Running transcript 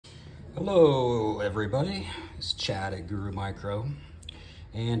Hello everybody, it's Chad at GURUmicro,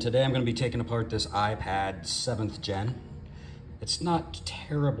 and today I'm going to be taking apart this iPad 7th gen. It's not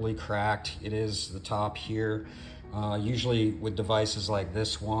terribly cracked, it is the top here. Usually with devices like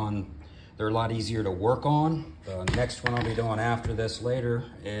this one, they're a lot easier to work on. The next one I'll be doing after this later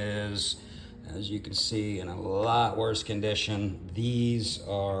is, as you can see, in a lot worse condition. These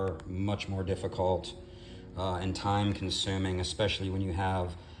are much more difficult and time consuming, especially when you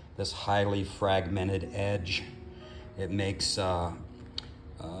have this highly fragmented edge. It makes the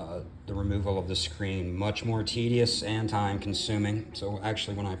removal of the screen much more tedious and time consuming. So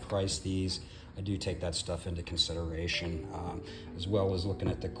actually when I price these, I do take that stuff into consideration, as well as looking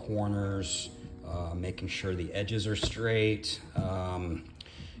at the corners, making sure the edges are straight, and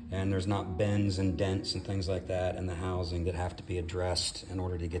there's not bends and dents and things like that in the housing that have to be addressed in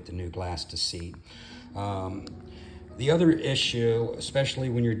order to get the new glass to seat. The other issue, especially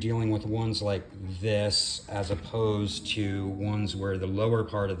when you're dealing with ones like this, as opposed to ones where the lower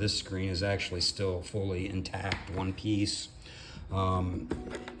part of this screen is actually still fully intact, one piece. And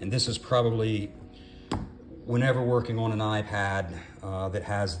this is probably, whenever working on an iPad that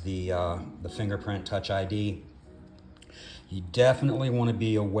has the fingerprint Touch ID, you definitely want to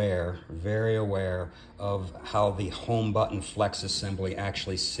be aware, very aware, of how the home button flex assembly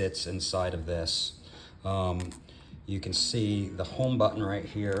actually sits inside of this. You can see the home button right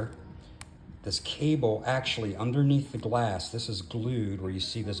here. This cable actually underneath the glass, this is glued where you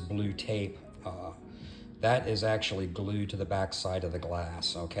see this blue tape. That is actually glued to the back side of the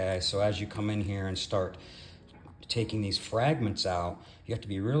glass, okay? So as you come in here and start taking these fragments out, you have to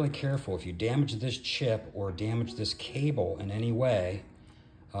be really careful. If you damage this chip or damage this cable in any way,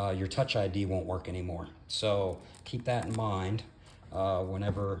 your Touch ID won't work anymore. So keep that in mind.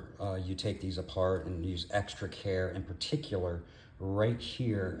 Whenever you take these apart, and use extra care, in particular right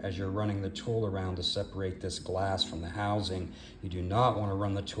here as you're running the tool around to separate this glass from the housing. You do not want to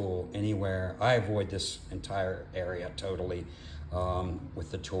run the tool anywhere. I avoid this entire area totally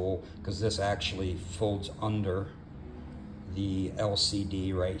with the tool, because this actually folds under the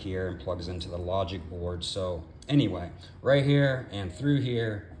LCD right here and plugs into the logic board. So anyway, right here and through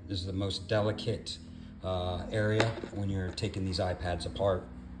here is the most delicate area when you're taking these iPads apart.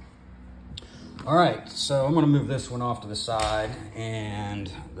 All right, so I'm gonna move this one off to the side,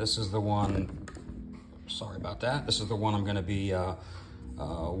 and this is the one, sorry about that, this is the one I'm gonna be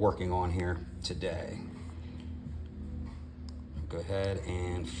working on here today. Go ahead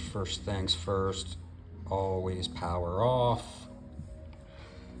and first things first, always power off.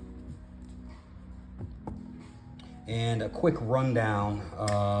 And a quick rundown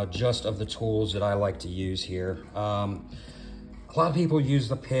just of the tools that I like to use here. A lot of people use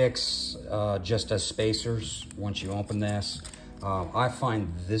the picks just as spacers once you open this. I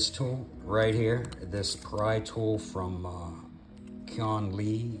find this tool right here, this pry tool from Kion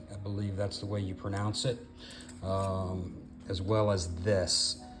Lee, I believe that's the way you pronounce it, as well as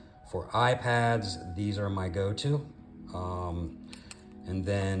this. For iPads, these are my go-to. And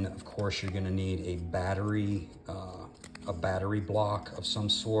then, of course, you're gonna need a battery block of some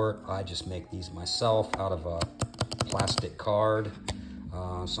sort. I just make these myself out of a plastic card.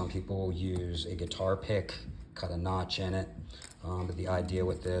 Some people use a guitar pick, cut a notch in it. But the idea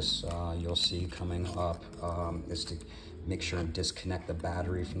with this, you'll see coming up, is to make sure and disconnect the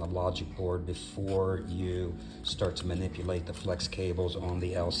battery from the logic board before you start to manipulate the flex cables on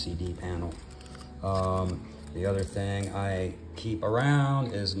the LCD panel. The other thing I keep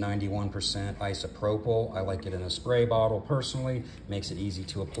around is 91% isopropyl. I like it in a spray bottle personally. Makes it easy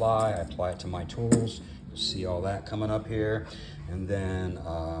to apply. I apply it to my tools. You'll see all that coming up here. And then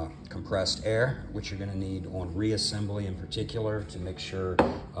compressed air, which you're gonna need on reassembly in particular to make sure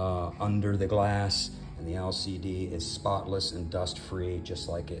under the glass and the LCD is spotless and dust-free, just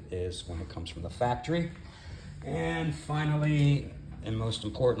like it is when it comes from the factory. And finally, and most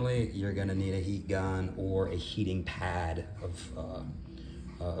importantly, you're gonna need a heat gun or a heating pad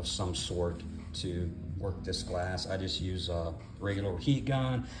of some sort to work this glass. I just use a regular heat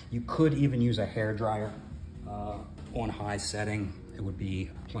gun. You could even use a hair dryer on high setting. It would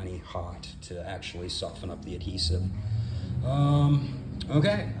be plenty hot to actually soften up the adhesive.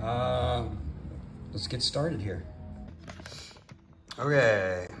 Okay, let's get started here.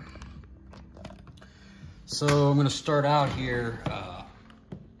 Okay. So I'm gonna start out here,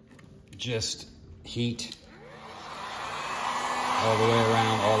 just heat all the way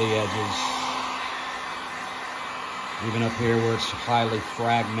around all the edges. Even up here where it's highly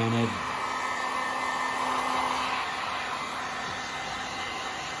fragmented.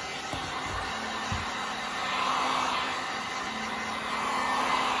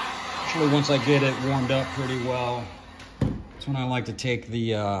 Usually once I get it warmed up pretty well, that's when I like to take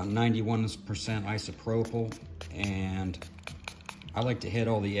the 91% isopropyl, and I like to hit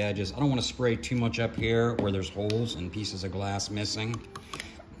all the edges. I don't want to spray too much up here where there's holes and pieces of glass missing.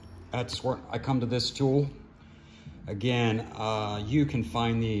 That's where I come to this tool. Again, you can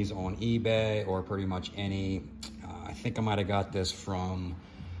find these on eBay or pretty much any, I think I might have got this from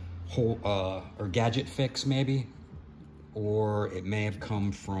or Gadget Fix maybe, or it may have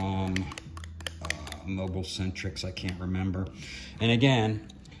come from Mobile Centrics, I can't remember. And again,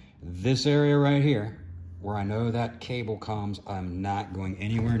 this area right here, where I know that cable comes, I'm not going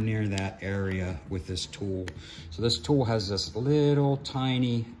anywhere near that area with this tool. So this tool has this little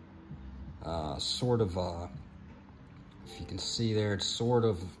tiny sort of, if you can see there, it's sort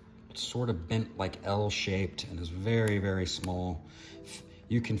of bent like L-shaped and is very, very small.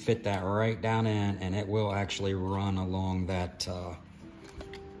 You can fit that right down in, and it will actually run along that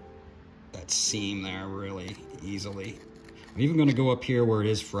that seam there really easily. I'm even going to go up here where it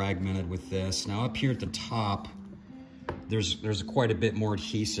is fragmented with this. Now up here at the top, there's quite a bit more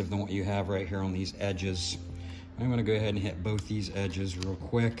adhesive than what you have right here on these edges. I'm going to go ahead and hit both these edges real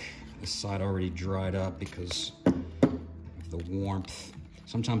quick. This side already dried up because of the warmth.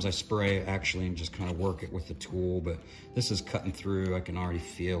 Sometimes I spray actually and just kind of work it with the tool, but this is cutting through. I can already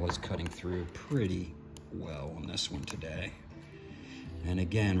feel it's cutting through pretty well on this one today. And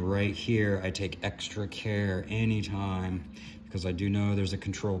again, right here, I take extra care anytime because I do know there's a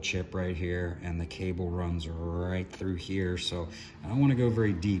control chip right here and the cable runs right through here. So I don't want to go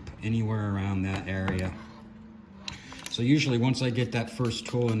very deep anywhere around that area. So usually once I get that first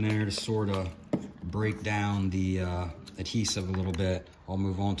tool in there to sort of break down the adhesive a little bit, I'll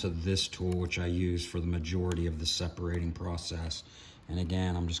move on to this tool, which I use for the majority of the separating process. And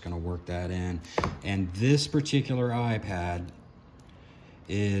again, I'm just going to work that in. And this particular iPad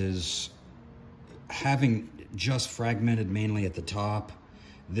is having just fragmented mainly at the top.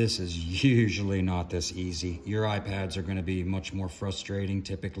 This is usually not this easy. Your iPads are going to be much more frustrating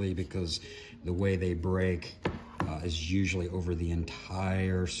typically because the way they break is usually over the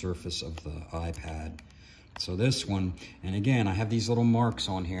entire surface of the iPad. So this one, and again, I have these little marks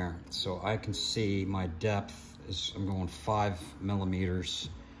on here, so I can see my depth is, I'm going 5 millimeters.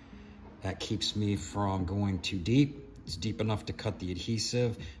 That keeps me from going too deep. It's deep enough to cut the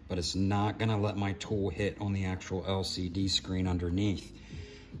adhesive, but it's not gonna let my tool hit on the actual LCD screen underneath.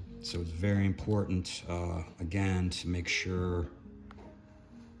 So it's very important, again, to make sure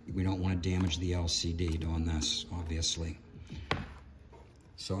we don't want to damage the LCD doing this, obviously.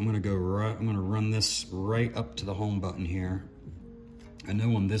 So I'm gonna run this right up to the home button here. I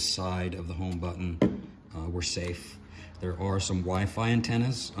know on this side of the home button, we're safe. There are some Wi-Fi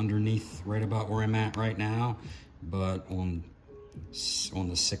antennas underneath right about where I'm at right now, but on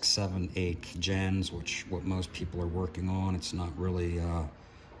the 6, 7, 8 gens, which what most people are working on, it's not really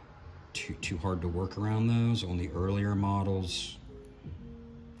too hard to work around those. On the earlier models,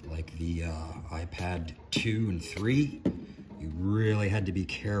 like the iPad 2 and 3, you really had to be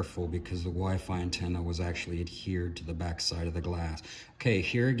careful because the Wi-Fi antenna was actually adhered to the back side of the glass. Okay,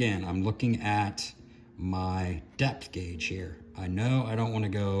 here again, I'm looking at my depth gauge here. I know I don't want to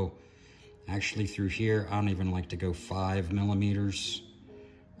go actually through here. I don't even like to go 5 millimeters.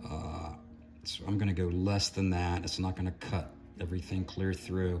 So I'm going to go less than that. It's not going to cut everything clear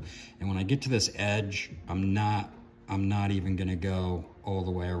through. And when I get to this edge, I'm not even going to go all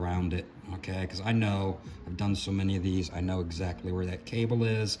the way around it, okay? Because I know, I've done so many of these, I know exactly where that cable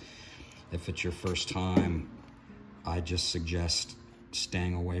is. If it's your first time, I just suggest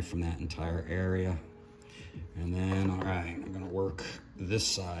staying away from that entire area. And then, all right, I'm gonna work this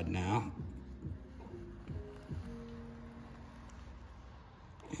side now.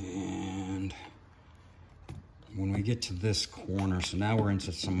 And when we get to this corner, so now we're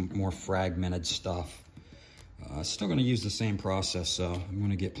into some more fragmented stuff. Still going to use the same process, so I'm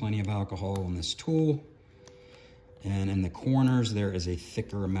going to get plenty of alcohol on this tool. And in the corners, there is a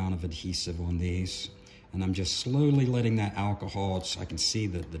thicker amount of adhesive on these. And I'm just slowly letting that alcohol, I can see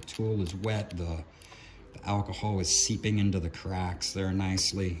that the tool is wet, the alcohol is seeping into the cracks there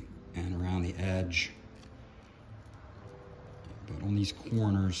nicely and around the edge. But on these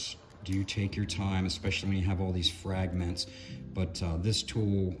corners, do take your time, especially when you have all these fragments. But this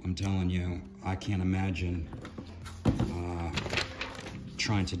tool, I'm telling you, I can't imagine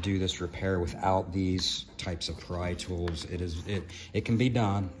trying to do this repair without these types of pry tools. It can be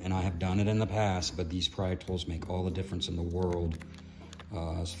done, and I have done it in the past, but these pry tools make all the difference in the world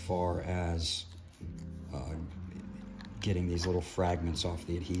as far as getting these little fragments off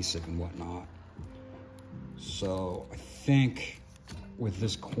the adhesive and whatnot. So I think with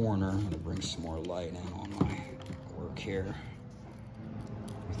this corner, I'm gonna bring some more light in on my work here.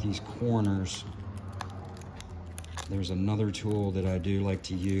 With these corners, there's another tool that I do like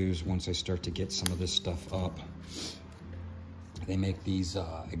to use once I start to get some of this stuff up. They make these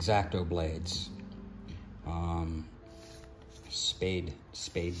X-Acto blades, spade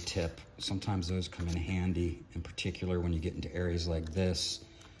tip. Sometimes those come in handy, in particular when you get into areas like this.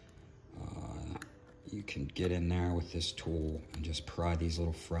 You can get in there with this tool and just pry these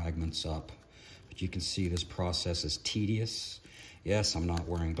little fragments up. But you can see this process is tedious. Yes, I'm not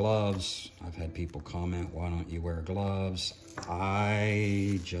wearing gloves. I've had people comment, why don't you wear gloves?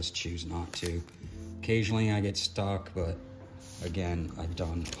 I just choose not to. Occasionally I get stuck, but again, I've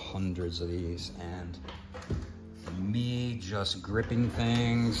done hundreds of these, and for me, just gripping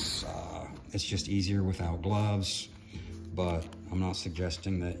things, it's just easier without gloves. But I'm not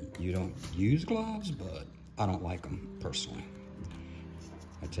suggesting that you don't use gloves, but I don't like them personally.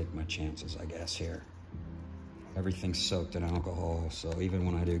 I take my chances, I guess, here. Everything's soaked in alcohol, so even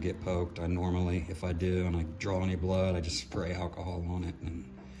when I do get poked, I normally, if I do and I draw any blood, I just spray alcohol on it and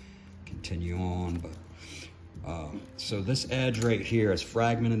continue on. But so this edge right here, as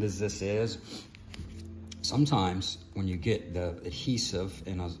fragmented as this is, sometimes when you get the adhesive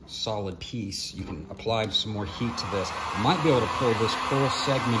in a solid piece, you can apply some more heat to this. You might be able to pull this whole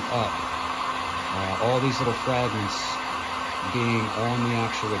segment up. All these little fragments being on the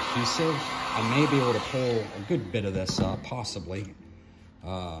actual adhesive, I may be able to pull a good bit of this up, possibly.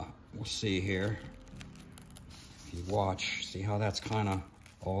 We'll see here. If you watch, see how that's kind of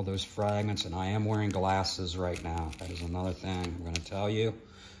all those fragments, and I am wearing glasses right now. That is another thing I'm gonna tell you.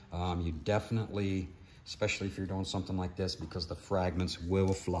 You definitely, especially if you're doing something like this, because the fragments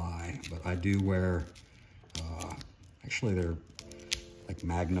will fly. But I do wear, actually they're like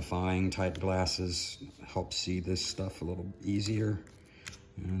magnifying type glasses, help see this stuff a little easier.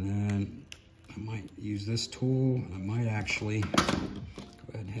 And then I might use this tool, and I might actually go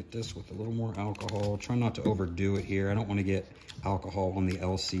ahead and hit this with a little more alcohol. Try not to overdo it here. I don't want to get alcohol on the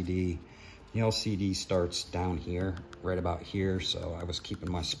LCD. The LCD starts down here, right about here, so I was keeping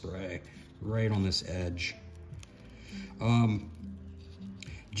my spray right on this edge.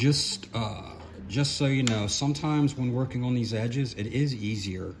 Just so you know, sometimes when working on these edges, it is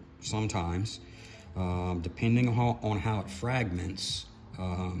easier sometimes, depending on how it fragments.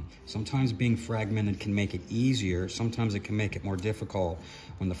 Sometimes being fragmented can make it easier. Sometimes it can make it more difficult.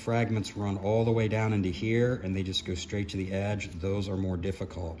 When the fragments run all the way down into here and they just go straight to the edge, those are more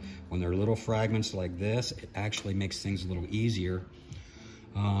difficult. When they're little fragments like this, it actually makes things a little easier.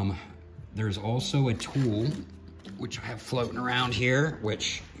 There's also a tool which I have floating around here,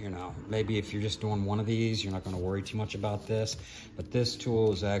 which, you know, maybe if you're just doing one of these, you're not going to worry too much about this. But this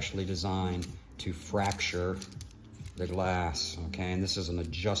tool is actually designed to fracture the glass, okay? And this is an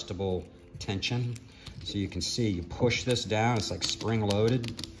adjustable tension. So you can see, you push this down, it's like spring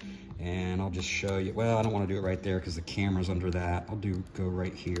loaded. And I'll just show you, well, I don't want to do it right there because the camera's under that. I'll go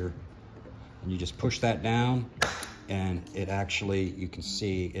right here. And you just push that down, and it actually, you can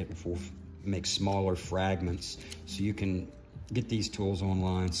see it will make smaller fragments. So you can get these tools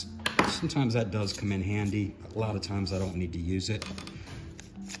online. Sometimes that does come in handy. A lot of times I don't need to use it.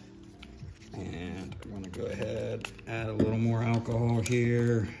 And I'm gonna go ahead, add a little more alcohol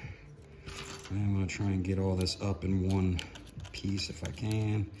here. And I'm gonna try and get all this up in one piece if I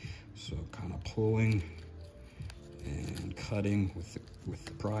can. So kind of pulling and cutting with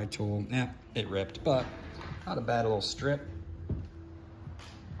the pry tool. Yeah, it ripped, but not a bad little strip.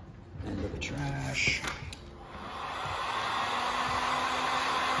 Into the trash.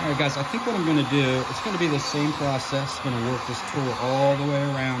 All right, guys, I think what I'm gonna do, it's gonna be the same process. I'm gonna work this tool all the way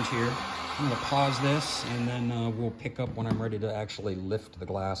around here. I'm gonna pause this, and then we'll pick up when I'm ready to actually lift the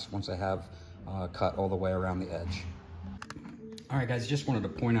glass once I have cut all the way around the edge. All right, guys, just wanted to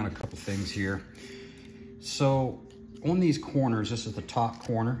point out a couple things here. So on these corners, this is the top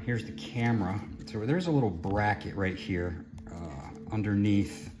corner. Here's the camera. So there's a little bracket right here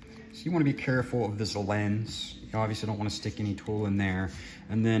underneath. So you want to be careful of this lens. You obviously don't want to stick any tool in there.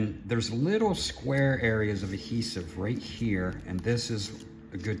 And then there's little square areas of adhesive right here. And this is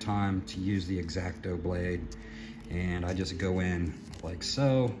a good time to use the X-Acto blade. And I just go in like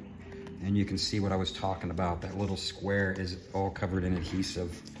so. And you can see what I was talking about. That little square is all covered in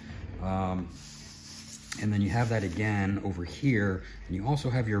adhesive. And then you have that again over here. And you also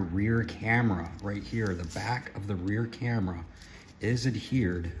have your rear camera right here. The back of the rear camera is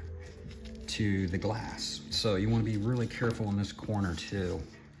adhered to the glass. So you want to be really careful in this corner too.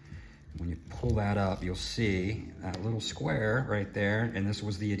 When you pull that up, you'll see that little square right there, and this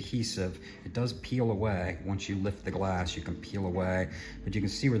was the adhesive. It does peel away. Once you lift the glass, you can peel away, but you can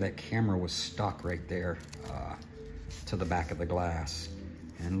see where that camera was stuck right there to the back of the glass.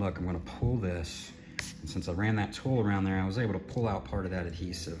 And look, I'm gonna pull this, and since I ran that tool around there, I was able to pull out part of that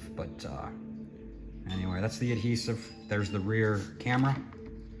adhesive. But anyway, that's the adhesive. There's the rear camera.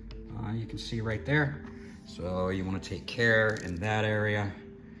 You can see right there. So you wanna take care in that area.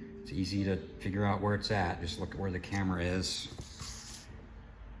 It's easy to figure out where it's at. Just look at where the camera is.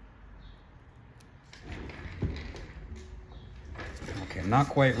 Okay, I'm not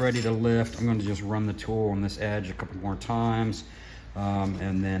quite ready to lift. I'm going to just run the tool on this edge a couple more times,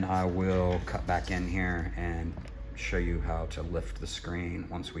 and then I will cut back in here and show you how to lift the screen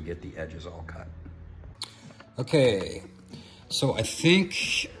once we get the edges all cut. Okay, so I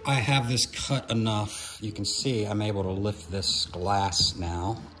think I have this cut enough. You can see I'm able to lift this glass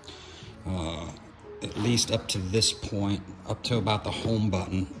now. At least up to this point, up to about the home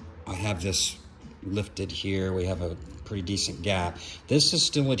button. I have this lifted here. We have a pretty decent gap. This is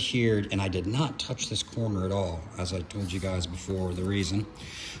still adhered, and I did not touch this corner at all, as I told you guys before, the reason.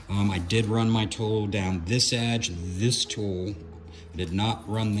 I did run my tool down this edge, this tool. I did not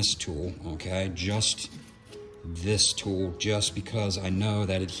run this tool, okay? Just this tool, just because I know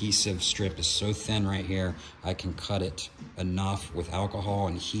that adhesive strip is so thin right here, I can cut it enough with alcohol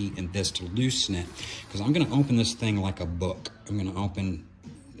and heat and this to loosen it, because I'm going to open this thing like a book. I'm going to open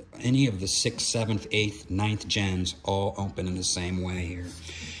any of the 6th, 7th, 8th, 9th gens all open in the same way here.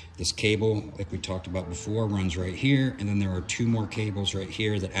 This cable, like we talked about before, runs right here, and then there are 2 more cables right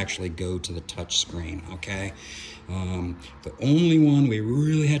here that actually go to the touch screen, okay? The only one we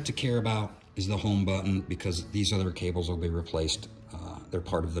really had to care about is the home button, because these other cables will be replaced. They're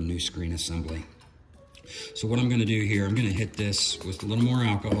part of the new screen assembly. So what I'm gonna do here, I'm gonna hit this with a little more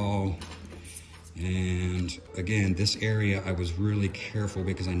alcohol. And again, this area I was really careful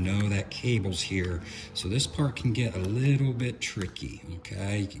because I know that cable's here. So this part can get a little bit tricky,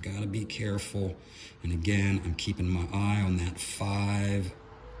 okay? You gotta be careful. And again, I'm keeping my eye on that 5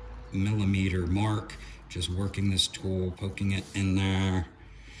 millimeter mark, just working this tool, poking it in there.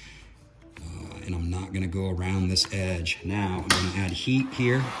 And I'm not gonna go around this edge. Now, I'm gonna add heat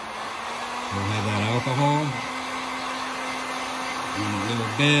here. We'll have that alcohol. And a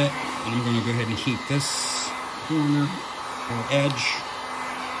little bit. And I'm gonna go ahead and heat this corner or edge.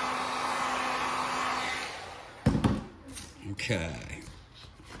 Okay.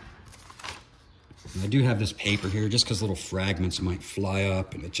 And I do have this paper here just because little fragments might fly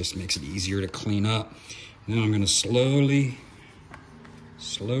up, and it just makes it easier to clean up. Now I'm gonna slowly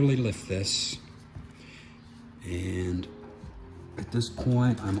lift this. And at this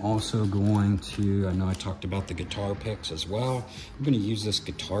point, I'm also going to, I know I talked about the guitar picks as well. I'm gonna use this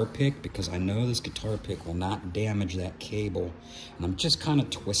guitar pick because I know this guitar pick will not damage that cable. And I'm just kind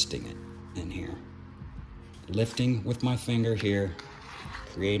of twisting it in here. Lifting with my finger here,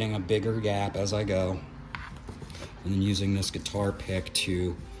 creating a bigger gap as I go. And then using this guitar pick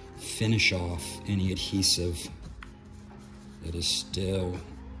to finish off any adhesive that is still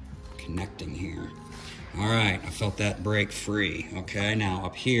connecting here. All right, I felt that break free. Okay, now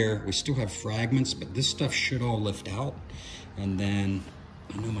up here, we still have fragments, but this stuff should all lift out. And then,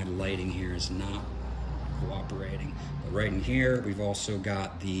 I know my lighting here is not cooperating, but right in here, we've also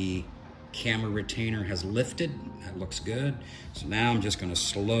got the camera retainer has lifted. That looks good. So now I'm just gonna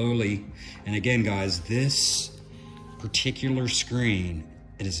slowly, and again, guys, this particular screen,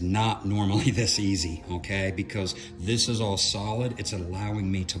 it is not normally this easy, okay? Because this is all solid. It's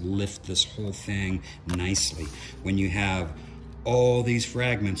allowing me to lift this whole thing nicely. When you have all these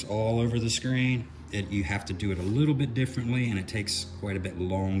fragments all over the screen, you have to do it a little bit differently, and it takes quite a bit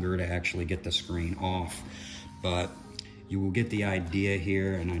longer to actually get the screen off. But you will get the idea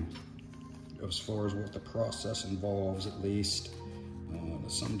here, and as far as what the process involves, at least to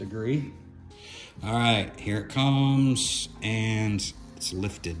some degree. All right, here it comes, and it's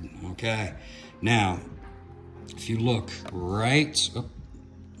lifted, okay? Now, if you look right,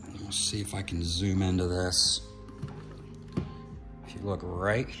 let's see if I can zoom into this. If you look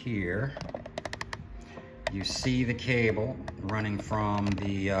right here, you see the cable running from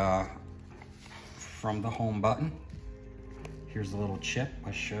the home button. Here's the little chip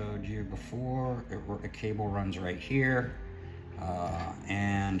I showed you before. The cable runs right here,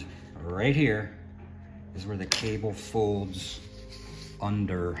 and right here is where the cable folds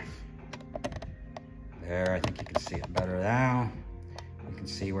under there. I think you can see it better now. You can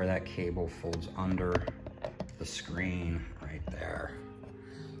see where that cable folds under the screen right there.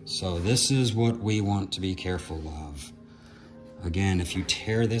 So this is what we want to be careful of. Again, if you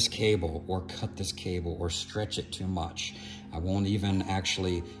tear this cable or cut this cable or stretch it too much, I won't even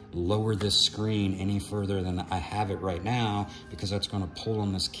actually lower this screen any further than I have it right now, because that's going to pull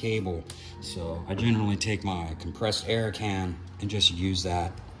on this cable. So I generally take my compressed air can and just use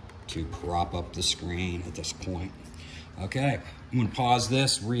that to prop up the screen at this point. Okay, I'm going to pause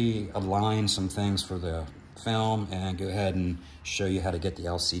this, realign some things for the film, and go ahead and show you how to get the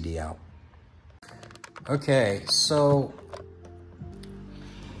LCD out. Okay, so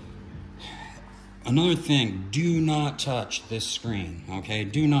another thing, do not touch this screen, okay?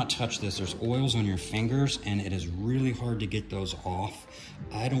 Do not touch this. There's oils on your fingers, and it is really hard to get those off.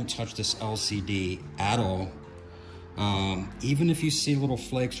 I don't touch this LCD at all. Even if you see little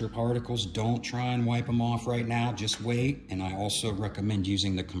flakes or particles, don't try and wipe them off right now. Just wait. And I also recommend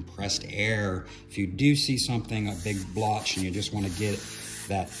using the compressed air. If you do see something, a big blotch, and you just want to get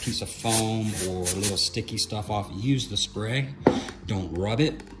that piece of foam or a little sticky stuff off, use the spray. Don't rub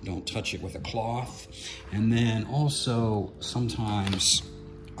it. Don't touch it with a cloth. And then also sometimes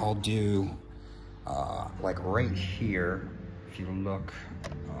I'll do like right here, if you look,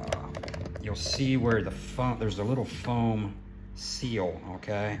 you'll see where the foam, there's a little foam seal,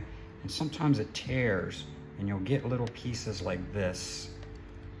 okay? And sometimes it tears, and you'll get little pieces like this.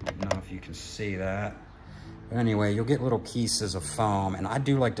 I don't know if you can see that. But anyway, you'll get little pieces of foam, and I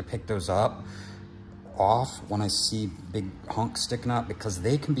do like to pick those up off when I see big hunks sticking up, because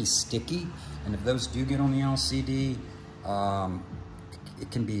they can be sticky, and if those do get on the LCD,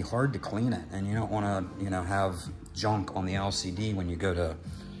 it can be hard to clean it, and you don't want to, you know, have junk on the LCD when you go to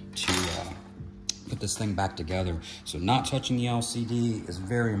put this thing back together. So not touching the LCD is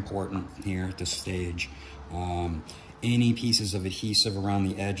very important here at this stage. Any pieces of adhesive around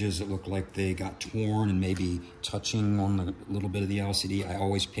the edges that look like they got torn and maybe touching on the little bit of the LCD, I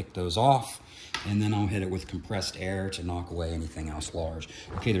always pick those off, and then I'll hit it with compressed air to knock away anything else large.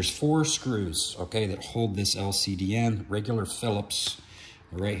 Okay, there's 4 screws, okay, that hold this LCD in, regular Phillips,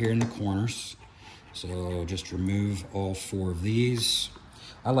 right here in the corners. So just remove all 4 of these.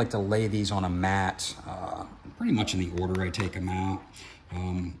 I like to lay these on a mat, pretty much in the order I take them out.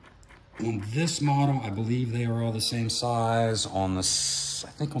 On this model, I believe they are all the same size. On the,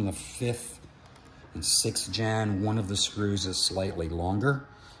 I think on the 5th and 6th gen, one of the screws is slightly longer.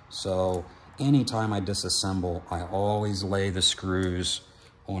 So anytime I disassemble, I always lay the screws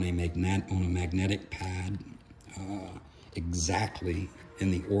on a magnetic pad, exactly in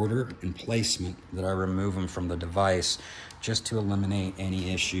the order and placement that I remove them from the device, just to eliminate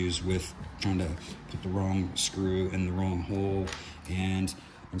any issues with trying to put the wrong screw in the wrong hole. And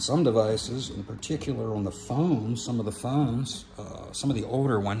in some devices, in particular on the phones, some of the phones, some of the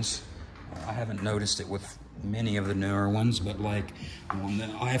older ones, I haven't noticed it with many of the newer ones, but like on the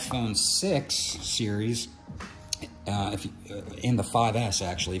iPhone 6 series, in the 5S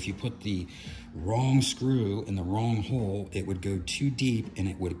actually, if you put the wrong screw in the wrong hole, it would go too deep and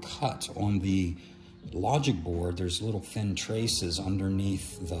it would cut on the logic board. There's little thin traces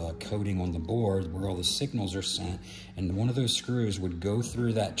underneath the coating on the board where all the signals are sent, and one of those screws would go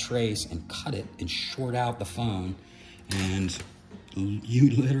through that trace and cut it and short out the phone, and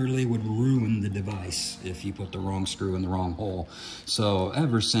you literally would ruin the device if you put the wrong screw in the wrong hole. So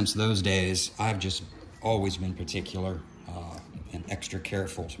ever since those days, I've just always been particular and extra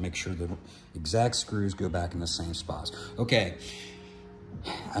careful to make sure the exact screws go back in the same spots. Okay,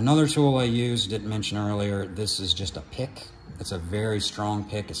 another tool I use, didn't mention earlier, this is just a pick. It's a very strong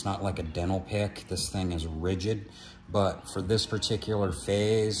pick. It's not like a dental pick. This thing is rigid, but for this particular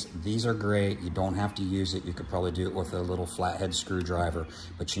phase, these are great. You don't have to use it. You could probably do it with a little flathead screwdriver,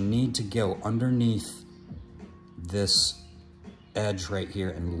 but you need to go underneath this edge right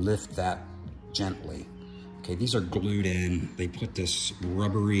here and lift that gently. Okay, these are glued in. They put this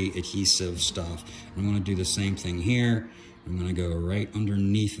rubbery adhesive stuff. I'm gonna do the same thing here. I'm gonna go right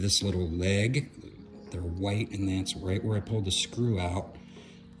underneath this little leg. They're white, and that's right where I pulled the screw out.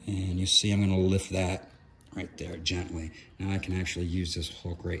 And you see I'm gonna lift that right there gently. Now I can actually use this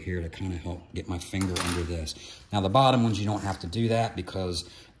hook right here to kind of help get my finger under this. Now the bottom ones, you don't have to do that, because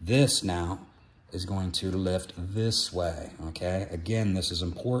this now is going to lift this way, okay? Again, this is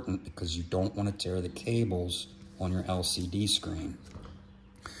important because you don't want to tear the cables on your LCD screen.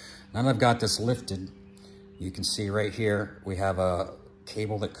 Now that I've got this lifted, you can see right here, we have a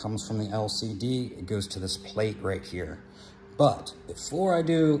cable that comes from the LCD. It goes to this plate right here. But before I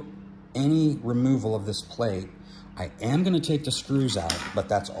do any removal of this plate, I am gonna take the screws out, but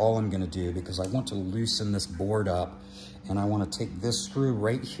that's all I'm gonna do, because I want to loosen this board up, and I wanna take this screw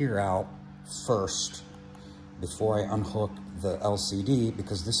right here out first before I unhook the LCD,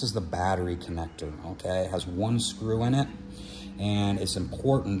 because this is the battery connector, okay? It has one screw in it, And it's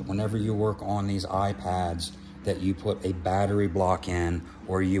important whenever you work on these iPads that you put a battery block in,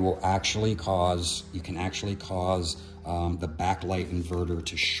 or you will actually cause, the backlight inverter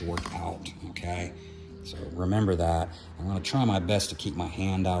to short out, okay? So remember that. I'm gonna try my best to keep my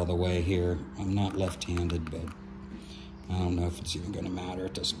hand out of the way here. I'm not left-handed, but I don't know if it's even gonna matter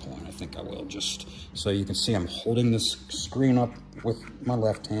at this point. I think I will, just so you can see I'm holding this screen up with my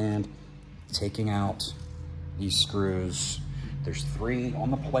left hand, taking out these screws. There's 3 on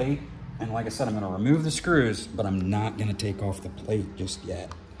the plate. And like I said, I'm gonna remove the screws, but I'm not gonna take off the plate just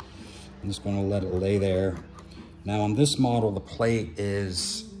yet. I'm just gonna let it lay there. Now on this model, the plate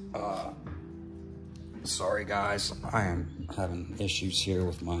is, sorry guys, I am having issues here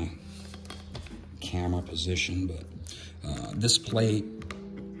with my camera position, but this plate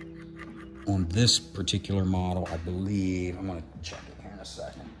on this particular model, I believe, I'm gonna check it here in a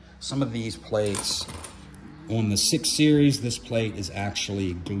second. Some of these plates, on the 6 series, this plate is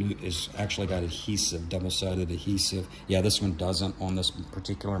actually got adhesive, double-sided adhesive. Yeah, this one doesn't on this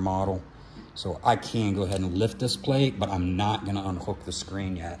particular model. So I can go ahead and lift this plate, but I'm not gonna unhook the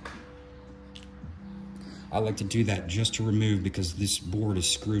screen yet. I like to do that just to remove, because this board is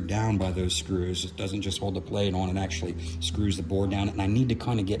screwed down by those screws. It doesn't just hold the plate on, it actually screws the board down. And I need to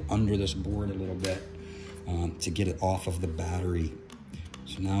kind of get under this board a little bit to get it off of the battery.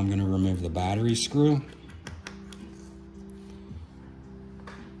 So now I'm gonna remove the battery screw.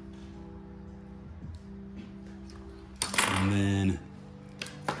 And then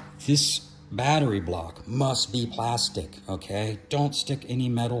this battery block must be plastic, okay? Don't stick any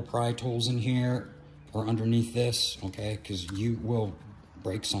metal pry tools in here or underneath this, okay? Because you will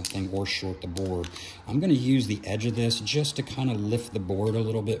break something or short the board. I'm gonna use the edge of this just to kind of lift the board a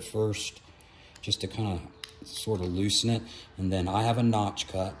little bit first, just to kind of sort of loosen it. And then I have a notch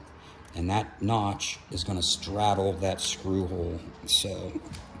cut, and that notch is gonna straddle that screw hole. So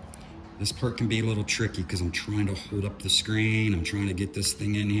this part can be a little tricky because I'm trying to hold up the screen. I'm trying to get this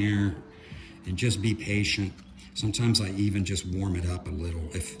thing in here, and just be patient. Sometimes I even just warm it up a little.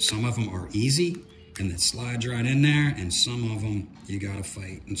 If some of them are easy and it slides right in there, and some of them you gotta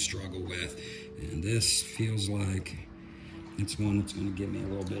fight and struggle with. And this feels like it's one that's gonna give me a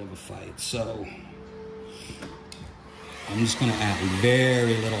little bit of a fight. So I'm just gonna add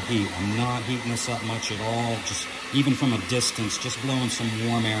very little heat. I'm not heating this up much at all. Just even from a distance, just blowing some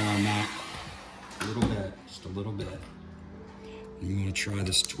warm air on that. A little bit, just a little bit. I'm gonna try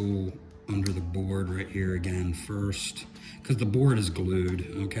this tool under the board right here again first, because the board is glued,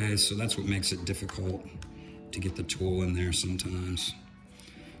 okay? So that's what makes it difficult to get the tool in there sometimes.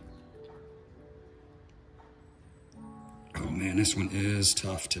 Oh man, this one is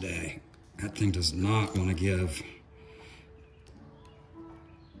tough today. That thing does not want to give.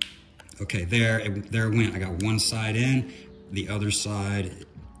 Okay, there it went. I got one side in, the other side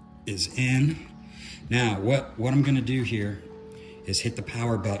is in. Now, what I'm gonna do here is hit the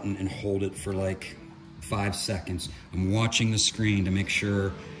power button and hold it for like 5 seconds. I'm watching the screen to make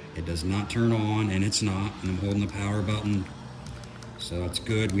sure it does not turn on, and it's not, and I'm holding the power button. So that's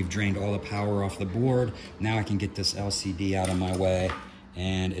good. We've drained all the power off the board. Now I can get this LCD out of my way,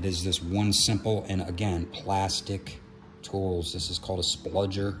 and it is this one simple, and again, plastic tools. This is called a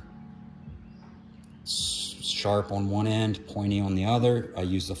spludger. Sharp on one end, pointy on the other. I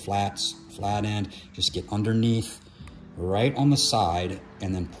use the flat end. Just get underneath, right on the side,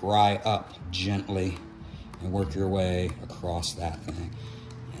 and then pry up gently and work your way across that thing.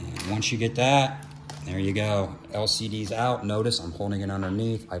 And once you get that, there you go. LCD's out. Notice I'm holding it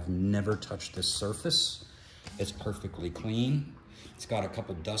underneath. I've never touched this surface. It's perfectly clean. It's got a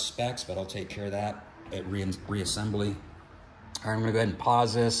couple dust specks, but I'll take care of that at reassembly. All right, I'm gonna go ahead and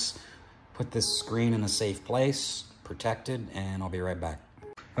pause this, put this screen in a safe place, protected, and I'll be right back.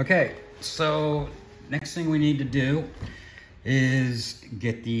 Okay, so next thing we need to do is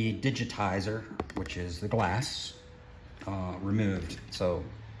get the digitizer, which is the glass, removed. So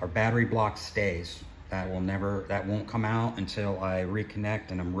our battery block stays. That won't come out until I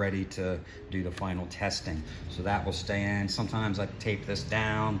reconnect and I'm ready to do the final testing. So that will stay in. Sometimes I tape this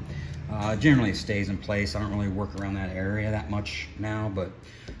down. Generally it stays in place. I don't really work around that area that much now, but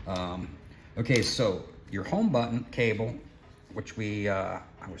okay, so your home button cable, which I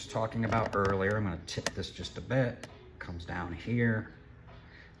was talking about earlier, I'm gonna tip this just a bit, comes down here.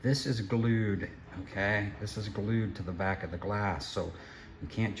 This is glued, okay? This is glued to the back of the glass, so you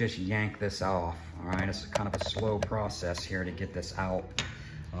can't just yank this off, all right? It's kind of a slow process here to get this out.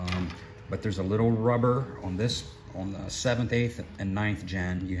 But there's a little rubber on this, on the 7th, 8th, and 9th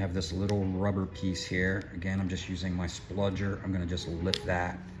gen. You have this little rubber piece here. Again, I'm just using my spludger. I'm gonna just lift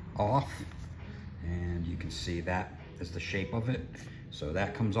that off, and you can see that is the shape of it. So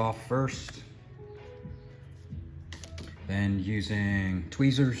that comes off first. Then using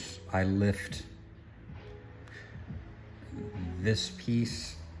tweezers, I lift this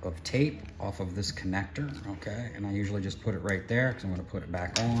piece of tape off of this connector, okay? And I usually just put it right there because I'm gonna put it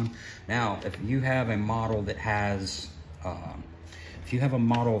back on. Now, if you have a model that has, if you have a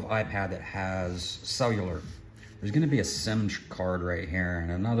model of iPad that has cellular, there's gonna be a SIM card right here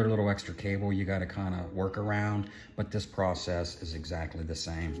and another little extra cable you gotta kinda work around, but this process is exactly the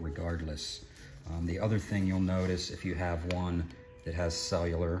same regardless. The other thing you'll notice if you have one that has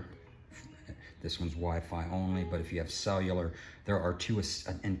cellular, this one's Wi-Fi only, but if you have cellular, there are two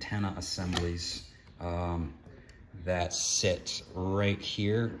antenna assemblies that sit right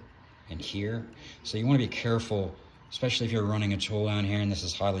here and here. So you wanna be careful, especially if you're running a tool down here and this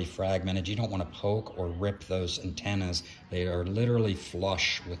is highly fragmented. You don't wanna poke or rip those antennas. They are literally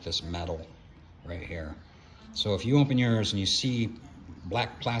flush with this metal right here. So if you open yours and you see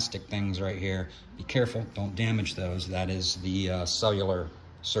black plastic things right here, be careful, don't damage those. That is the cellular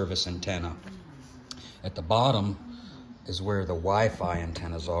service antenna. At the bottom is where the Wi-Fi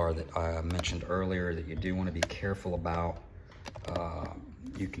antennas are that I mentioned earlier that you do want to be careful about.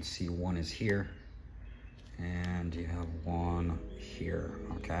 You can see one is here and you have one here,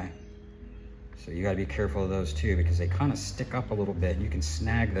 okay? So you got to be careful of those too because they kind of stick up a little bit. You can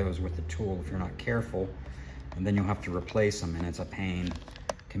snag those with the tool if you're not careful, and then you'll have to replace them, and it's a pain.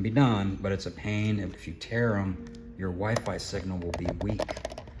 It can be done, but it's a pain. If you tear them, your Wi-Fi signal will be weak.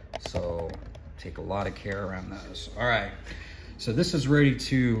 So take a lot of care around those. All right, so this is ready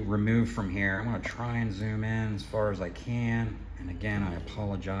to remove from here. I'm gonna try and zoom in as far as I can. And again, I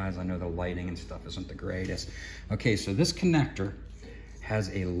apologize. I know the lighting and stuff isn't the greatest. Okay, so this connector has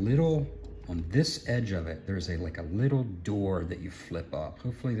a little, on this edge of it, there's like a little door that you flip up.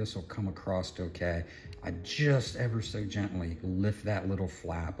 Hopefully this will come across okay. I just ever so gently lift that little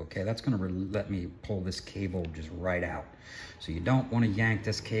flap, okay? That's gonna let me pull this cable just right out. So you don't wanna yank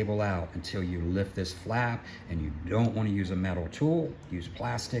this cable out until you lift this flap, and you don't wanna use a metal tool, use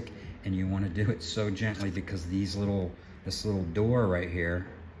plastic, and you wanna do it so gently because this little door right here,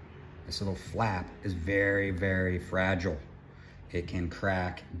 this little flap is very, very fragile. It can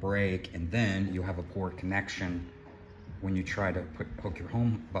crack, break, and then you'll have a poor connection when you try to hook your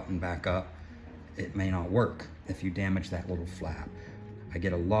home button back up. It may not work if you damage that little flap. I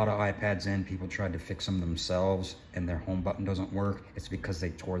get a lot of iPads in, people tried to fix them themselves and their home button doesn't work. It's because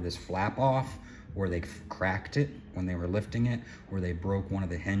they tore this flap off, or they cracked it when they were lifting it, or they broke one of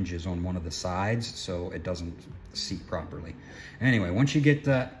the hinges on one of the sides so it doesn't seat properly. Anyway, once you get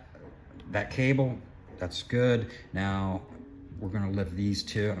that cable, that's good. Now we're gonna lift these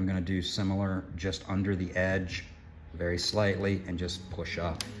two. I'm gonna do similar, just under the edge, very slightly, and just push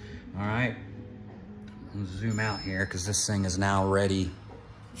up. All right. I'll zoom out here because this thing is now ready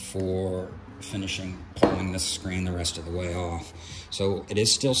for finishing pulling this screen the rest of the way off. So it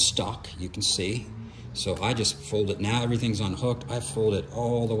is still stuck, you can see. So I just fold it, now everything's unhooked. I fold it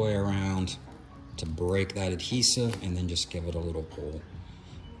all the way around to break that adhesive and then just give it a little pull.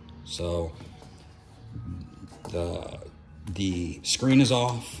 So the screen is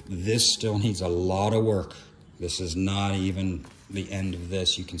off. This still needs a lot of work. This is not even the end of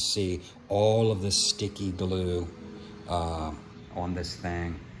this. You can see all of this sticky glue on this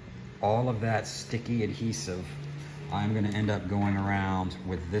thing. All of that sticky adhesive, I'm gonna end up going around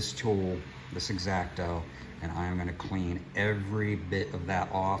with this tool, this X-Acto, and I'm gonna clean every bit of that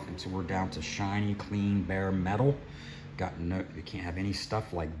off until we're down to shiny, clean, bare metal. You can't have any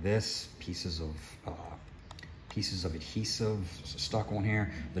stuff like this, pieces of adhesive stuck on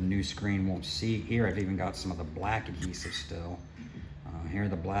here. The new screen won't see. Here I've even got some of the black adhesive still. Here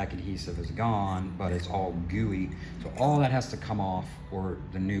the black adhesive is gone, but it's all gooey. So all that has to come off or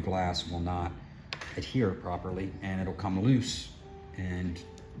the new glass will not adhere properly and it'll come loose, and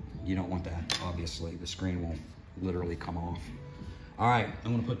you don't want that, obviously. The screen won't literally come off. All right,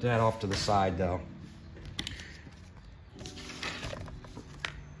 I'm gonna put that off to the side though.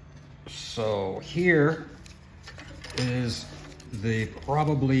 So here is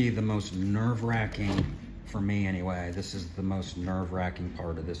probably the most nerve-wracking, for me anyway, this is the most nerve-wracking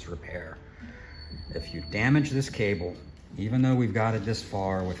part of this repair. If you damage this cable, even though we've got it this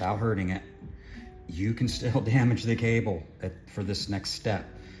far without hurting it, you can still damage the cable for this next step.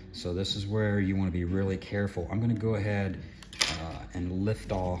 So this is where you want to be really careful. I'm going to go ahead and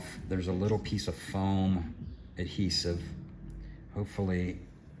lift off. There's a little piece of foam adhesive. Hopefully,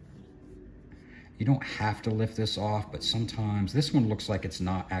 you don't have to lift this off, but sometimes this one looks like it's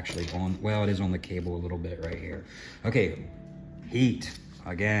not actually on. Well, it is on the cable a little bit right here. Okay, heat,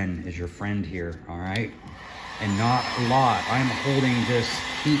 again, is your friend here, all right? and not a lot. I'm holding this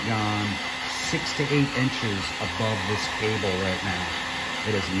heat gun 6 to 8 inches above this cable right now.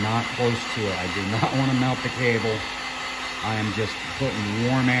 It is not close to it. I do not want to melt the cable. I am just putting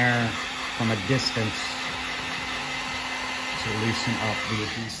warm air from a distance to loosen up the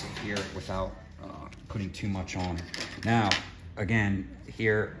adhesive here without putting too much on it. Now, again,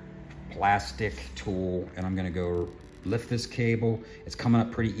 here, plastic tool, and I'm gonna go lift this cable. It's coming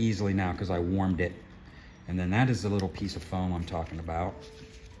up pretty easily now because I warmed it. And then that is the little piece of foam I'm talking about.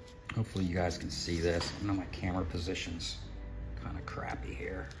 Hopefully you guys can see this. I know my camera position's kind of crappy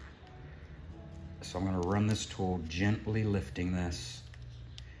here. So I'm gonna run this tool, gently lifting this.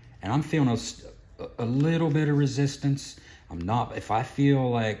 And I'm feeling a little bit of resistance. If I feel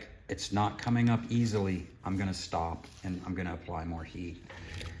like it's not coming up easily, I'm gonna stop and I'm gonna apply more heat.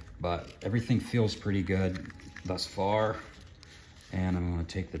 But everything feels pretty good thus far. And I'm gonna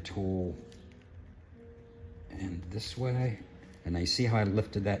take the tool and this way. And now you see how I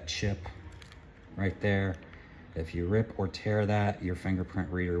lifted that chip right there? If you rip or tear that, your fingerprint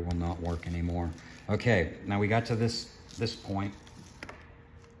reader will not work anymore. Okay, now we got to this point.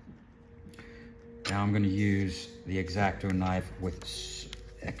 Now I'm gonna use the X-Acto knife with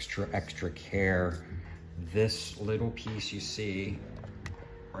extra care. This little piece you see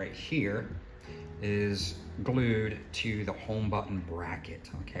right here is glued to the home button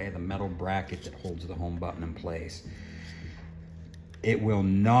bracket, okay? The metal bracket that holds the home button in place. It will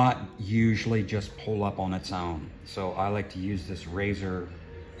not usually just pull up on its own. So I like to use this razor.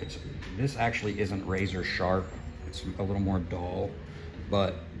 This actually isn't razor sharp. It's a little more dull,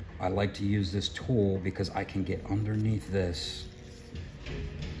 but I like to use this tool because I can get underneath this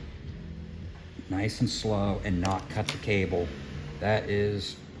nice and slow and not cut the cable. That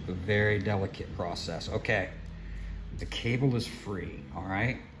is a very delicate process. Okay, the cable is free, all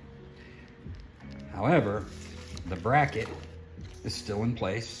right? However, the bracket is still in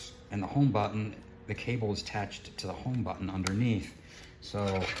place, and the home button, the cable is attached to the home button underneath.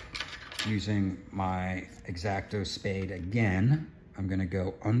 So using my X-Acto spade again, I'm gonna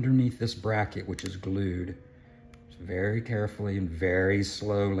go underneath this bracket, which is glued, very carefully and very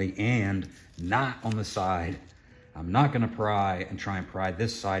slowly, and not on the side. I'm not gonna pry and try and pry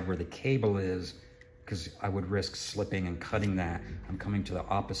this side where the cable is, because I would risk slipping and cutting that. I'm coming to the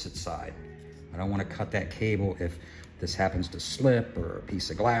opposite side. I don't wanna cut that cable if this happens to slip or a piece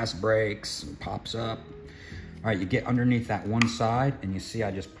of glass breaks and pops up. All right, you get underneath that one side and you see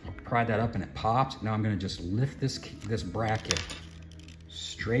I just pried that up and it popped. Now I'm gonna just lift this bracket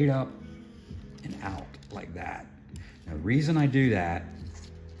straight up and out like that. Now the reason I do that,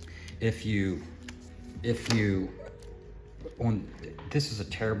 this is a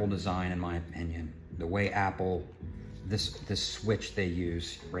terrible design in my opinion. The way Apple, this switch they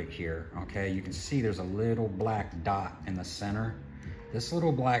use right here, okay? You can see there's a little black dot in the center. This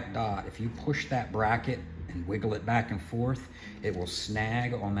little black dot, if you push that bracket and wiggle it back and forth, it will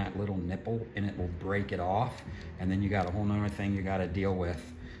snag on that little nipple and it will break it off. And then you got a whole nother thing you gotta deal with.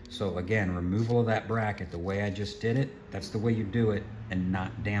 So again, removal of that bracket, the way I just did it, that's the way you do it and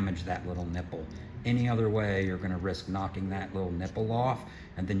not damage that little nipple. Any other way, you're gonna risk knocking that little nipple off,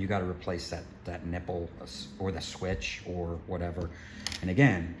 and then you gotta replace that nipple or the switch or whatever. And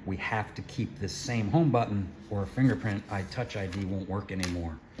again, we have to keep this same home button or fingerprint Touch ID won't work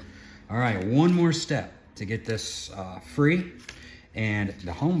anymore. All right, one more step to get this free. And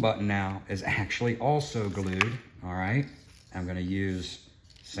the home button now is actually also glued, all right? I'm gonna use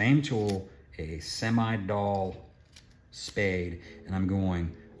same tool, a semi-dull spade, and I'm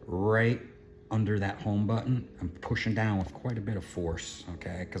going right under that home button. I'm pushing down with quite a bit of force,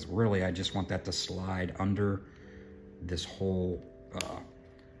 okay? Because really, I just want that to slide under this whole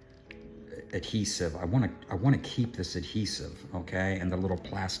adhesive. I want to keep this adhesive, okay? And the little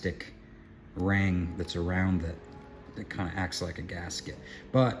plastic ring that's around it that kind of acts like a gasket.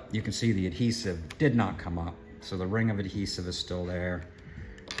 But you can see the adhesive did not come up, so the ring of adhesive is still there.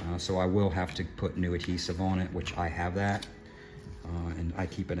 So I will have to put new adhesive on it, which I have that, and I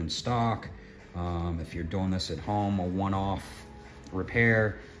keep it in stock. If you're doing this at home, a one-off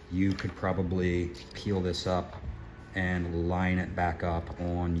repair, you could probably peel this up and line it back up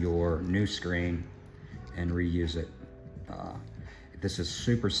on your new screen and reuse it. This is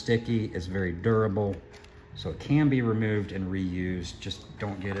super sticky, it's very durable, so it can be removed and reused. Just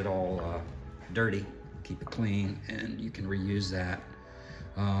don't get it all dirty, keep it clean, and you can reuse that.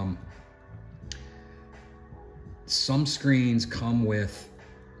 Some screens come with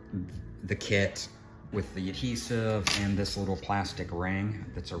the kit with the adhesive and this little plastic ring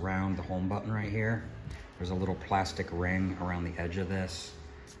that's around the home button right here. There's a little plastic ring around the edge of this.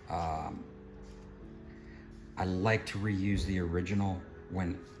 I like to reuse the original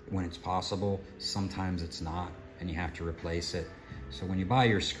when it's possible. Sometimes it's not, and you have to replace it. So when you buy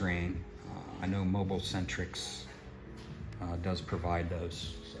your screen, I know Mobile Centrics does provide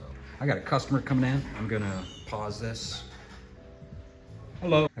those. So I got a customer coming in. I'm gonna pause this.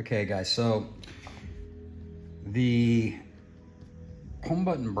 Hello. Okay guys, so the home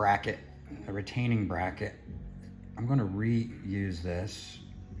button bracket, a retaining bracket, I'm gonna reuse this.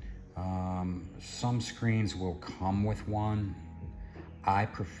 Some screens will come with one. I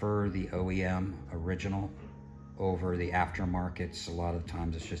prefer the OEM original over the aftermarkets. A lot of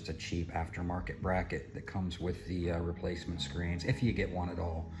times it's just a cheap aftermarket bracket that comes with the replacement screens, if you get one at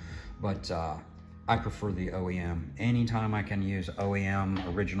all. But I prefer the OEM. Anytime I can use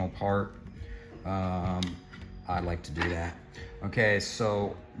OEM original part, I like to do that. Okay,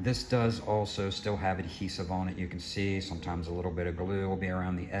 so this does also still have adhesive on it. You can see sometimes a little bit of glue will be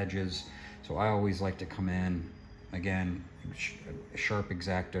around the edges. So I always like to come in, again, sharp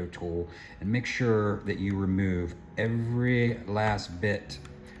X-Acto tool, and make sure that you remove every last bit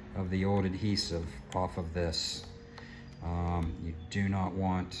of the old adhesive off of this. You do not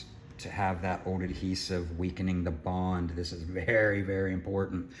want to have that old adhesive weakening the bond. This is very, very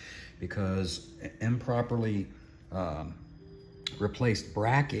important, because improperly replaced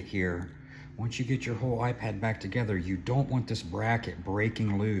bracket here, once you get your whole iPad back together, you don't want this bracket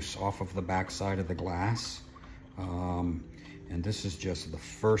breaking loose off of the back side of the glass. And this is just the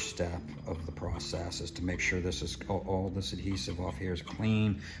first step of the process, is to make sure this is all this adhesive off here is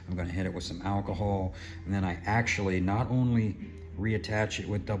clean. I'm going to hit it with some alcohol, and then I actually not only reattach it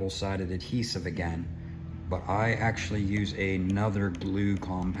with double-sided adhesive again, but I actually use another glue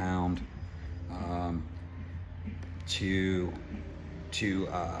compound to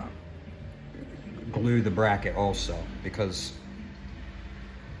glue the bracket also, because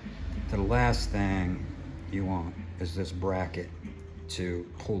the last thing you want is this bracket to